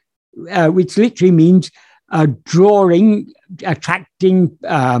etu, which literally means drawing, attracting,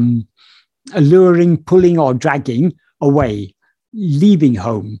 alluring, pulling, or dragging away, leaving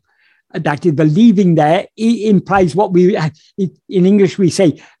home. That is, the leaving there, it implies what we, in English we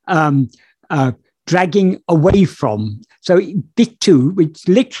say, dragging away from. So vitu, which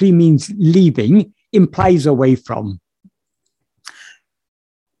literally means leaving, implies away from.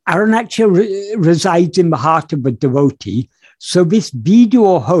 Aruṇācala resides in the heart of a devotee. So this vidu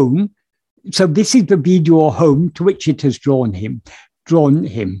or home, so this is the vidu or home to which it has drawn him.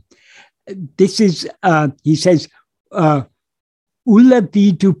 This is, he says, ulla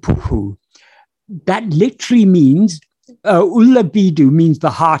vidu puhu. That literally means, ulla vidu means the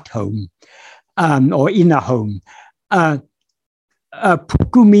heart home, or inner home.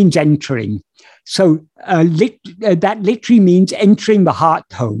 Puku means entering. So that literally means entering the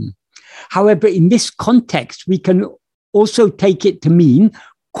heart home. However, in this context, we can also take it to mean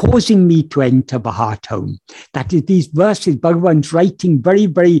causing me to enter the heart home. That is, these verses, Bhagavan's writing very,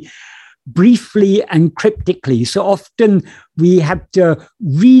 very briefly and cryptically. So often we have to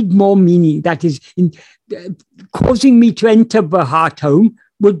read more meaning. That is, causing me to enter the heart home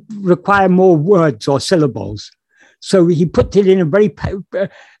would require more words or syllables. So he put it in a very,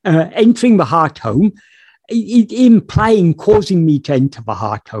 entering the heart home, implying causing me to enter the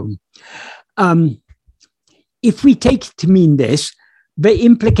heart home. If we take it to mean this, the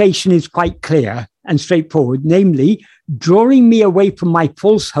implication is quite clear and straightforward, namely, drawing me away from my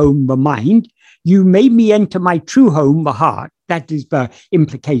false home, the mind, you made me enter my true home, the heart. That is the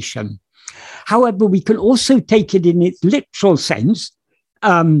implication. However, we can also take it in its literal sense,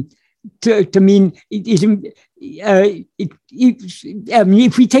 to mean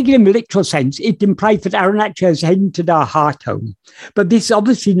if we take it in the literal sense, it implies that Aruṇācala has entered our heart home. But this is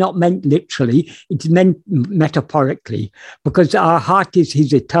obviously not meant literally. It's meant metaphorically, because our heart is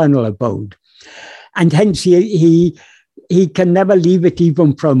his eternal abode. And hence he can never leave it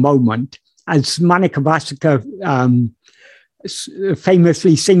even for a moment. As Manikkavasika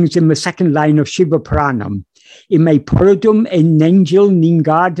famously sings in the second line of Shiva Puranam, Ime porodum en nengil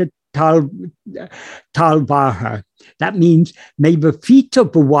ningada talvaha. That means, may the feet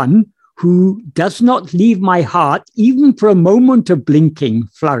of the one who does not leave my heart, even for a moment of blinking,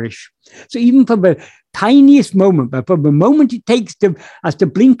 flourish. So even for the tiniest moment, but for the moment it takes us to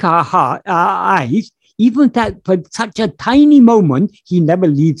blink our eyes, even that for such a tiny moment, he never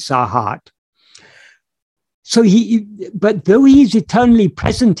leaves our heart. So but though he is eternally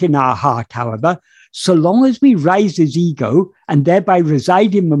present in our heart, however, so long as we rise his ego and thereby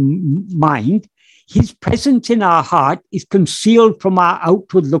reside in the mind, his presence in our heart is concealed from our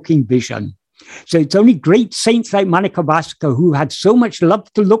outward-looking vision. So it's only great saints like Manikkavasika, who had so much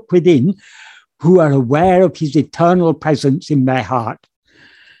love to look within, who are aware of his eternal presence in their heart.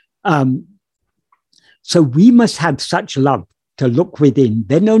 So we must have such love to look within.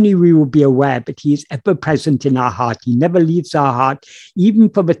 Then only we will be aware that he is ever present in our heart. He never leaves our heart, even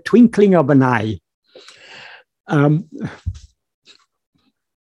for the twinkling of an eye.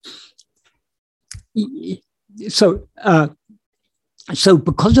 So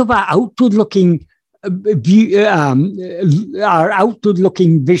because of our outward-looking view, our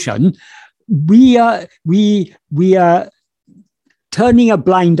outward-looking vision, we are turning a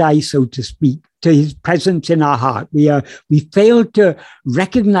blind eye, so to speak, to his presence in our heart. We fail to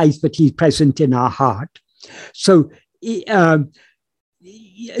recognize that he's present in our heart. So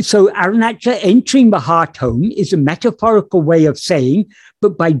Aruṇācala entering the heart home is a metaphorical way of saying,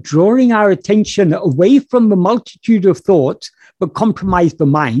 but by drawing our attention away from the multitude of thoughts that compromise the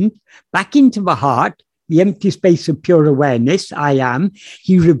mind, back into the heart, the empty space of pure awareness, I am,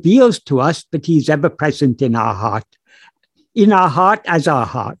 he reveals to us that he is ever present in our heart as our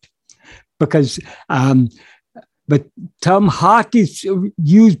heart. Because the term heart is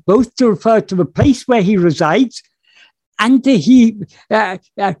used both to refer to the place where he resides and to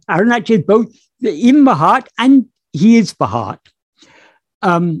Aruṇācala is both in the heart and he is the heart.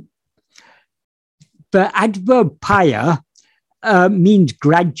 The adverb paya means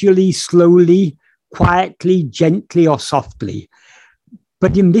gradually, slowly, quietly, gently, or softly.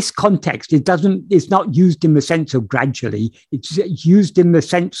 But in this context, it's not used in the sense of gradually. It's used in the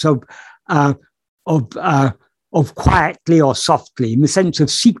sense of quietly or softly, in the sense of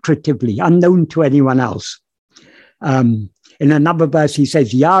secretively, unknown to anyone else. In another verse, he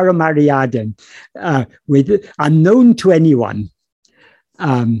says, Yara Mariadan, with unknown to anyone.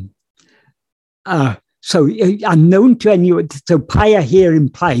 So unknown to anyone. So paya here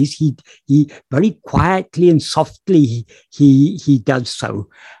implies he very quietly and softly he does so,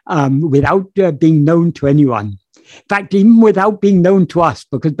 without being known to anyone. In fact, even without being known to us,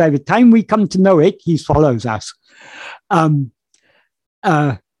 because by the time we come to know it, he follows us. And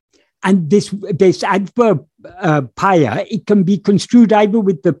this adverb paya, it can be construed either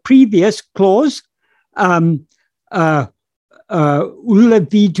with the previous clause, ulla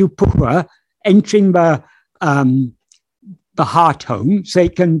vidu puha, entering the heart home. So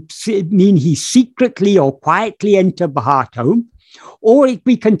it can mean he secretly or quietly entered the heart home. Or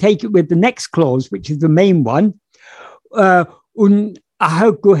we can take it with the next clause, which is the main one, un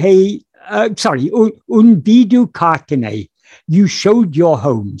vidu kartine, you showed your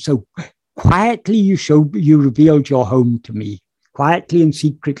home. So quietly you revealed your home to me. Quietly and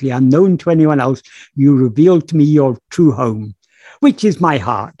secretly, unknown to anyone else, you revealed to me your true home, which is my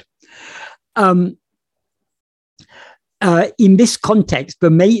heart. In this context,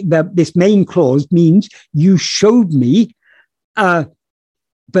 this main clause means you showed me,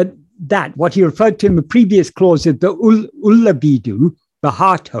 but that, what he referred to in the previous clause is the ulla vidu, the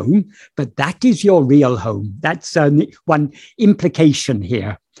heart home, but that is your real home. That's one implication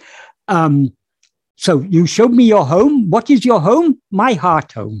here. So you showed me your home. What is your home? My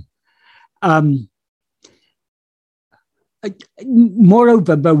heart home.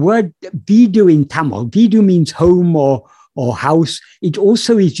 Moreover, the word vidu in Tamil, vidu means home or house. It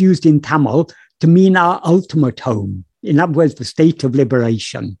also is used in Tamil to mean our ultimate home. In other words, the state of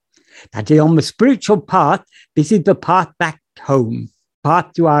liberation. That is, on the spiritual path, this is the path back home,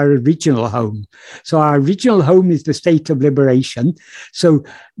 path to our original home. So our original home is the state of liberation. So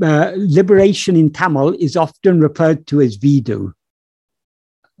liberation in Tamil is often referred to as vidu.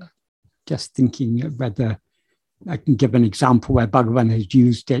 Just thinking whether I can give an example where Bhagavan has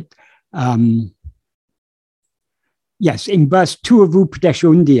used it. Yes, in verse 2 of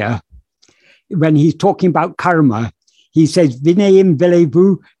Upadesha, when he's talking about karma, he says, Vinayam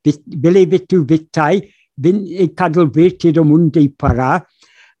vilevu vilevitu vittai vin kadal virtidum undi para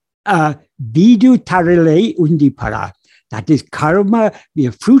vidu tarile undi para. That is, karma,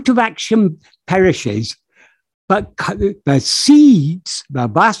 the fruit of action perishes, but the seeds, the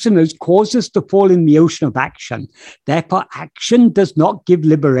vasanas, cause us to fall in the ocean of action. Therefore, action does not give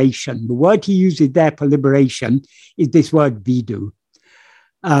liberation. The word he uses there for liberation is this word vidu.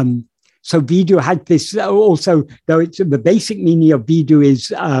 So vidu had this also, though it's the basic meaning of vidu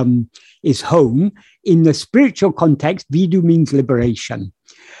is home. In the spiritual context, vidu means liberation.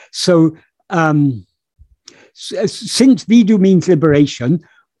 So since vidu means liberation,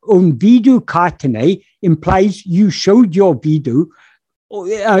 vidu kartane implies you showed your vidu.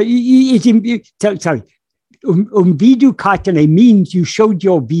 Vidu kartane means you showed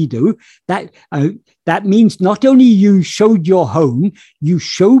your vidu. That means not only you showed your home, you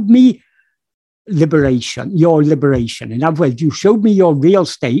showed me liberation, your liberation. In other words, you showed me your real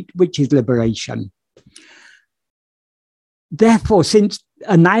state, which is liberation. Therefore, since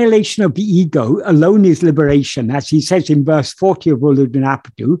annihilation of the ego alone is liberation, as he says in verse 40 of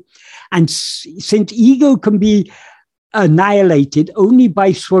Uludunapadu, and since ego can be annihilated only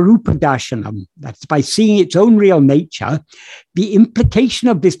by Swarupa Darshanam, that's by seeing its own real nature, the implication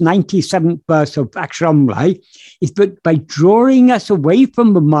of this 97th verse of Akṣaramaṇamālai is that by drawing us away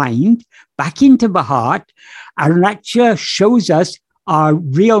from the mind, back into the heart, Aruṇācala shows us our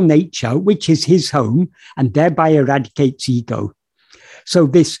real nature, which is his home, and thereby eradicates ego. So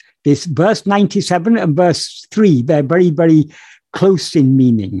this verse 97 and verse 3, they're very, very close in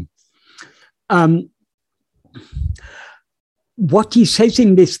meaning. What he says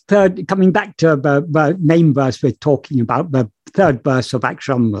in this third, coming back to the main verse we're talking about, the third verse of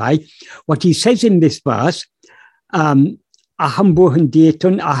Akṣaramaṇamālai, what he says in this verse, Aham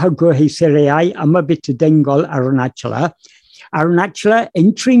buhandiyatun ahaguhe sirei amabita dengol Aruṇācala, Aruṇācala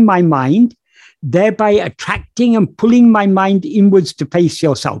entering my mind, thereby attracting and pulling my mind inwards to face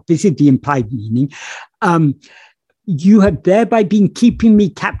yourself. This is the implied meaning. You have thereby been keeping me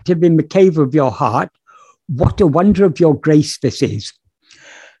captive in the cave of your heart. What a wonder of your grace this is.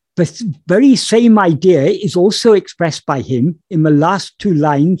 The very same idea is also expressed by him in the last two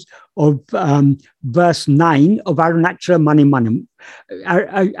lines of verse 9 of Aruṇācala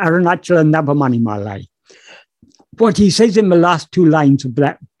Navamānimālai. What he says in the last two lines of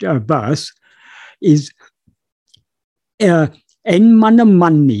that verse is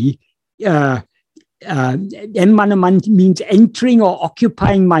enmanamani. Enmanamani means entering or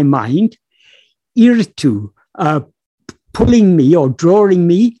occupying my mind. Irtu, pulling me or drawing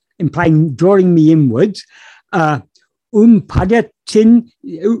me, implying drawing me inwards. Padatil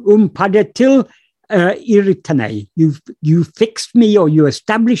iritane. You fixed me or you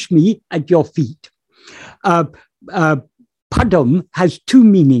established me at your feet. Padam has two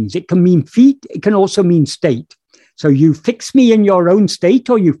meanings. It can mean feet. It can also mean state. So you fix me in your own state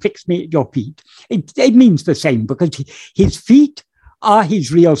or you fix me at your feet. It means the same because his feet are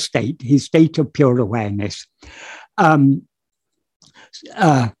his real state, his state of pure awareness. And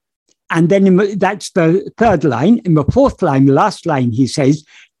then that's the third line. In the fourth line, the last line, he says,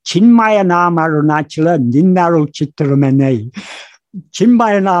 Chinmayanam Aruṇācala Ninnaru Chittaramane.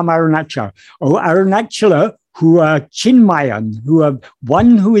 Chinmayanam Aruṇācala. Oh, Aruṇācala, who are Chinmayan, who are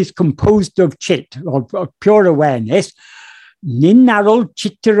one who is composed of chit, of pure awareness. Ninnaru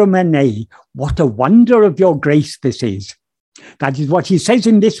Chittaramane. What a wonder of your grace this is. That is what he says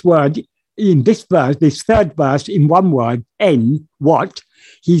in this word, in this verse, this third verse, in one word, N, what?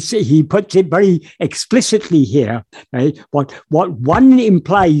 He puts it very explicitly here. Right? What one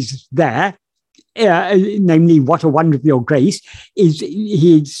implies there, namely, what a wonder of your grace, is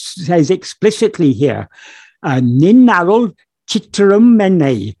he says explicitly here, Ninnaru Chittaram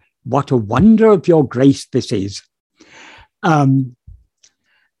Mene, what a wonder of your grace this is.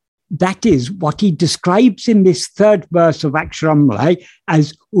 That is what he describes in this third verse of Akṣaramaṇamālai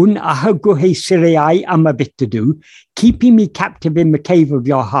as un ahaguhe sirei amabitadu, keeping me captive in the cave of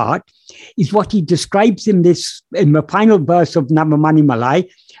your heart, is what he describes in the final verse of Navamānimālai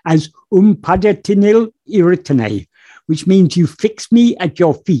as padatinil iritane, which means you fix me at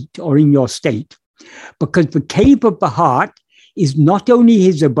your feet or in your state. Because the cave of the heart is not only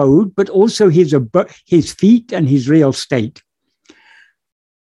his abode, but also his feet and his real state.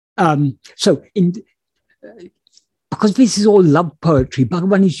 So because this is all love poetry,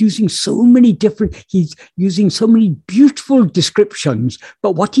 Bhagavan is using he's using so many beautiful descriptions,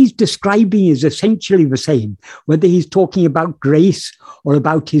 but what he's describing is essentially the same, whether he's talking about grace or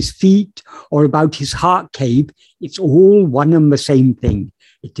about his feet or about his heart cave, it's all one and the same thing.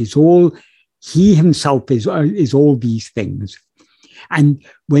 It is all, he himself is all these things. And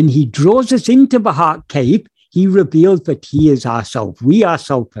when he draws us into the heart cave, he reveals that he is ourself. We are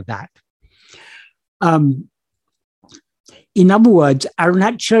self for that. In other words,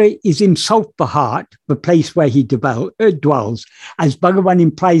 Aruṇācala is himself the heart, the place where he dwells, as Bhagavan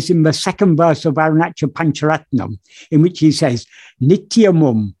implies in the second verse of Aruṇācala Pancharatnam, in which he says,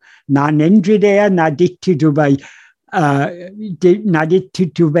 Nityamum, nanendrideya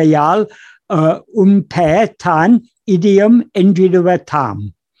naditituvayal tan idiom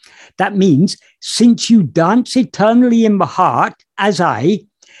endriduvatam. That means, since you dance eternally in the heart, as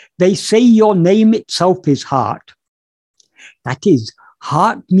they say your name itself is heart. That is,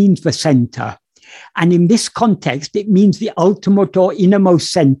 heart means the center. And in this context, it means the ultimate or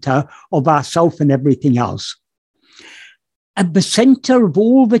innermost center of ourself and everything else. At the center of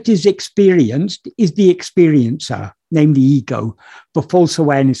all that is experienced is the experiencer, namely ego, the false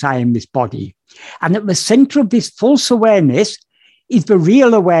awareness I am this body. And at the center of this false awareness is the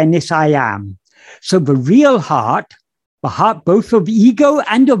real awareness I am. So the real heart, the heart both of ego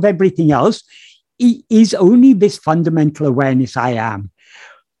and of everything else, is only this fundamental awareness I am.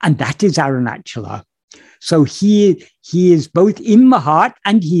 And that is Aruṇācala. So he is both in the heart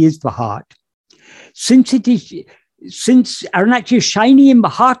and he is the heart. Since Aruṇācala is shining in the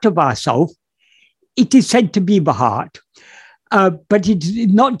heart of ourself, it is said to be the heart. But it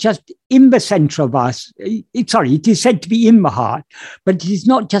is not just in the center of us. It is said to be in the heart, but it is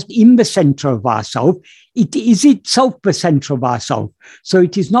not just in the center of ourself. It is itself the center of ourself. So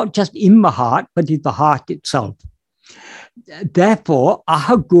it is not just in the heart, but it is the heart itself. Therefore,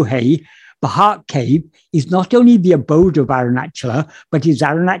 Ahaguhe, the heart cave, is not only the abode of Aruṇācala, but is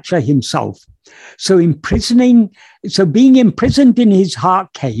Aruṇācala himself. So being imprisoned in his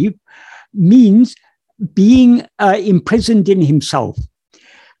heart cave means being imprisoned in himself.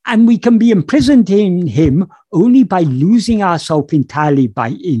 And we can be imprisoned in him only by losing ourselves entirely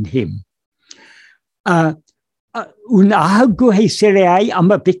in him. Unahaguhe Śrī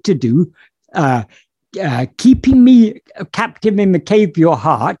Aruṇācala keeping me captive in the cave of your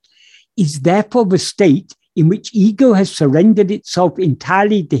heart is therefore the state in which ego has surrendered itself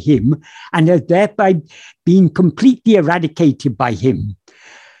entirely to him and has thereby been completely eradicated by him.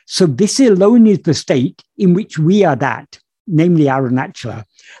 So this alone is the state in which we are that, namely Aruṇācala,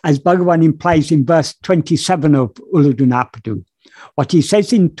 as Bhagavan implies in verse 27 of Ulludunapadu. What he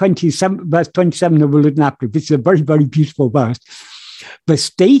says in verse 27 of Ulludunapadu, this is a very, very beautiful verse. The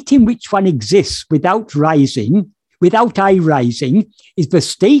state in which one exists without I rising, is the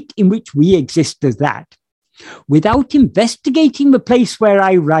state in which we exist as that. Without investigating the place where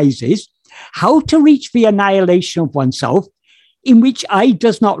I rises, how to reach the annihilation of oneself in which I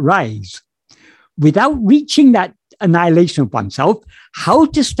does not rise. Without reaching that annihilation of oneself, how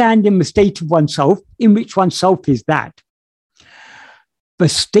to stand in the state of oneself in which oneself is that. The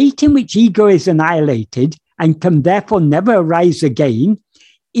state in which ego is annihilated and can therefore never arise again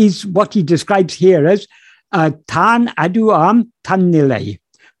is what he describes here as tan aduam tan nilai,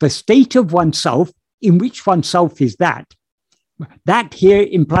 the state of oneself in which oneself is that. That here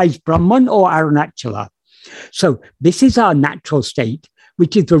implies Brahman or Aruṇācala. So this is our natural state,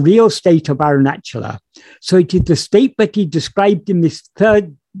 which is the real state of Aruṇācala. So it is the state that he described in this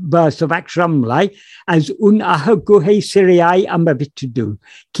third verse of Akṣaramaṇamālai as Unahaguhe Śrī Aruṇācala,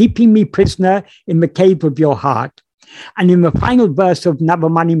 keeping me prisoner in the cave of your heart. And in the final verse of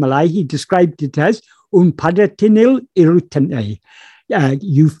Navamanimalai, he described it as Unpadatinil irutane.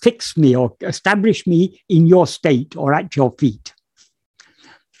 You fix me or establish me in your state or at your feet.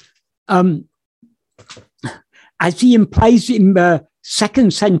 As he implies in the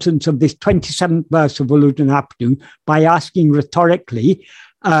second sentence of this 27th verse of Ulludunapadu by asking rhetorically,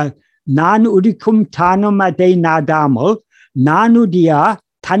 Nan udikum tanamade nadamal, nanudia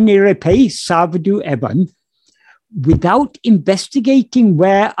tanirepe savadu evan, without investigating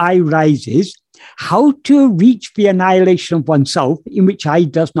where I rises, how to reach the annihilation of oneself in which I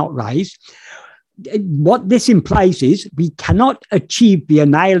does not rise. What this implies is we cannot achieve the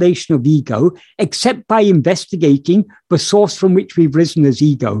annihilation of ego except by investigating the source from which we've risen as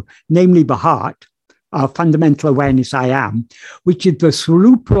ego, namely the heart, our fundamental awareness I am, which is the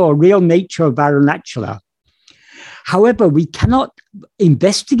swarupa or real nature of Aruṇācala. However, we cannot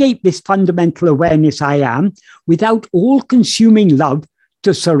investigate this fundamental awareness I am without all-consuming love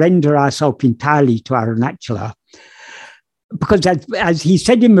to surrender ourselves entirely to Aruṇācala. because as he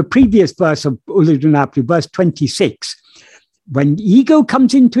said in the previous verse of Ulladu, verse 26, when ego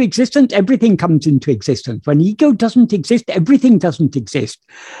comes into existence, everything comes into existence. When ego doesn't exist, everything doesn't exist.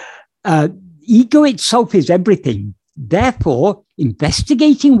 Ego itself is everything. Therefore,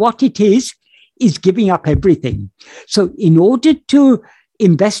 investigating what it is giving up everything. So in order to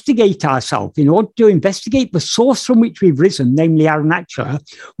investigate ourselves, in order to investigate the source from which we've risen, namely Aruṇācala,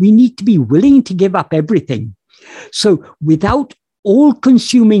 we need to be willing to give up everything. So without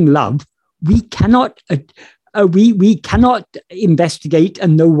all-consuming love, we cannot investigate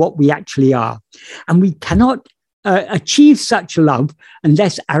and know what we actually are. And we cannot achieve such love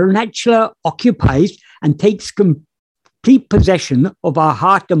unless Aruṇācala occupies and takes complete possession of our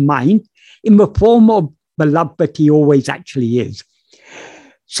heart and mind in the form of the love that he always actually is.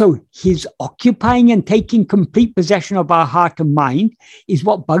 So his occupying and taking complete possession of our heart and mind is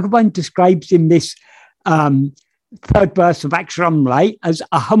what Bhagavan describes in this third verse of Akṣaramaṇamālai as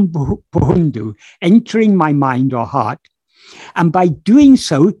aham puhundu, entering my mind or heart. And by doing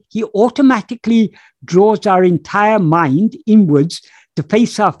so, he automatically draws our entire mind inwards to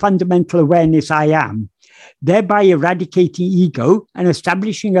face our fundamental awareness, I am, thereby eradicating ego and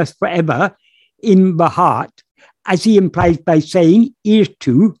establishing us forever in the heart, as he implies by saying,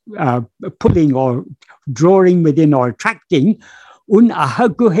 irtu, pulling or drawing within or attracting, un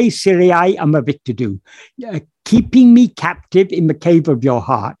ahaguhe siriai amavittudu, keeping me captive in the cave of your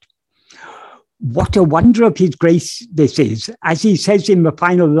heart. What a wonder of his grace this is, as he says in the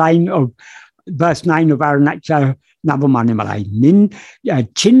final line of verse 9 of Aruṇācala Akṣaramaṇamālai, Nin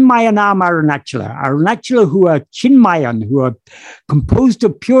Chinmayanam Aruṇācala, Aruṇācala who are Chinmayan, who are composed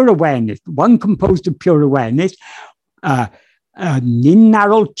of pure awareness, one composed of pure awareness,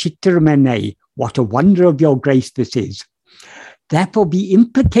 Ninnarol Chitramene, what a wonder of your grace this is. Therefore, the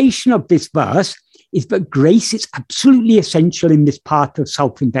implication of this verse is that grace is absolutely essential in this path of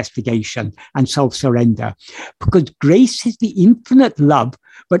self-investigation and self-surrender, because grace is the infinite love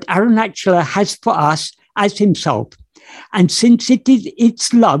that Aruṇācala has for us as himself. And since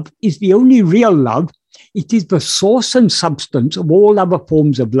its love is the only real love, it is the source and substance of all other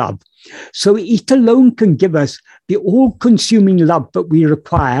forms of love. So it alone can give us the all-consuming love that we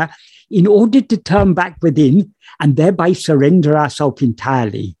require in order to turn back within and thereby surrender ourselves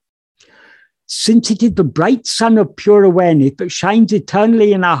entirely. Since it is the bright sun of pure awareness that shines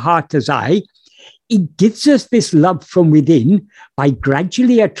eternally in our heart as I, it gives us this love from within by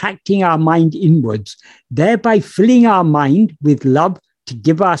gradually attracting our mind inwards, thereby filling our mind with love to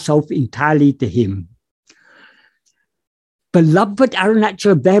give ourselves entirely to him. The love that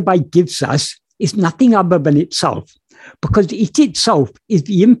Aruṇācala thereby gives us is nothing other than itself, because it itself is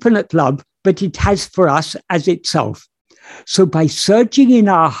the infinite love that it has for us as itself. So by surging in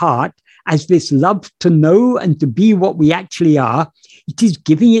our heart as this love to know and to be what we actually are, it is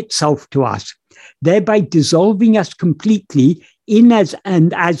giving itself to us, thereby dissolving us completely in as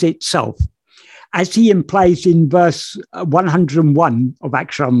and as itself. As he implies in verse 101 of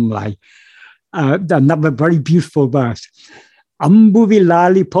Akṣaramaṇamālai, another very beautiful verse. Amburi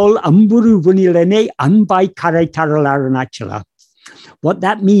lalipol amburu vunilene anbai kareitaral Aruṇācala. What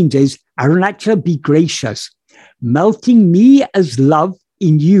that means is, Aruṇācala, be gracious, melting me as love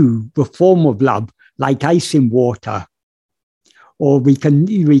in you, the form of love, like ice in water. Or we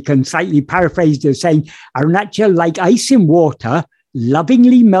can slightly paraphrase this saying, Aruṇācala, like ice in water,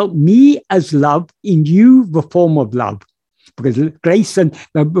 lovingly melt me as love in you, the form of love. Because grace, and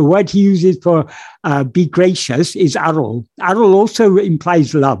the word he uses for be gracious is arul. Arul also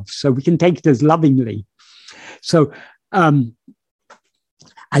implies love, so we can take it as lovingly. So, as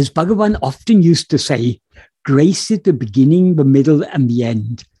Bhagavan often used to say, grace is the beginning, the middle, and the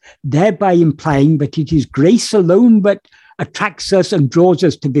end, thereby implying that it is grace alone that attracts us and draws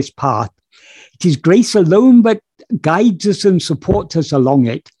us to this path. It is grace alone that guides us and supports us along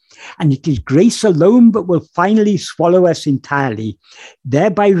it. And it is grace alone that will finally swallow us entirely,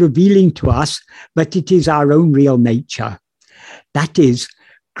 thereby revealing to us that it is our own real nature. That is,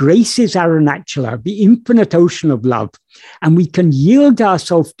 grace is Aruṇācala, the infinite ocean of love, and we can yield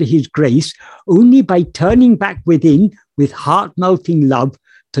ourselves to his grace only by turning back within with heart-melting love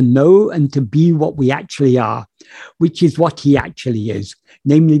to know and to be what we actually are, which is what he actually is,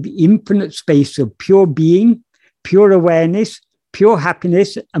 namely the infinite space of pure being, pure awareness, pure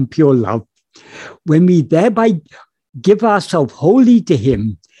happiness, and pure love. When we thereby give ourselves wholly to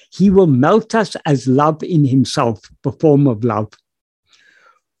him, he will melt us as love in himself, the form of love.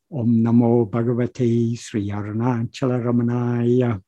 Om Namo Bhagavate Śrī Aruṇācala Ramānāya.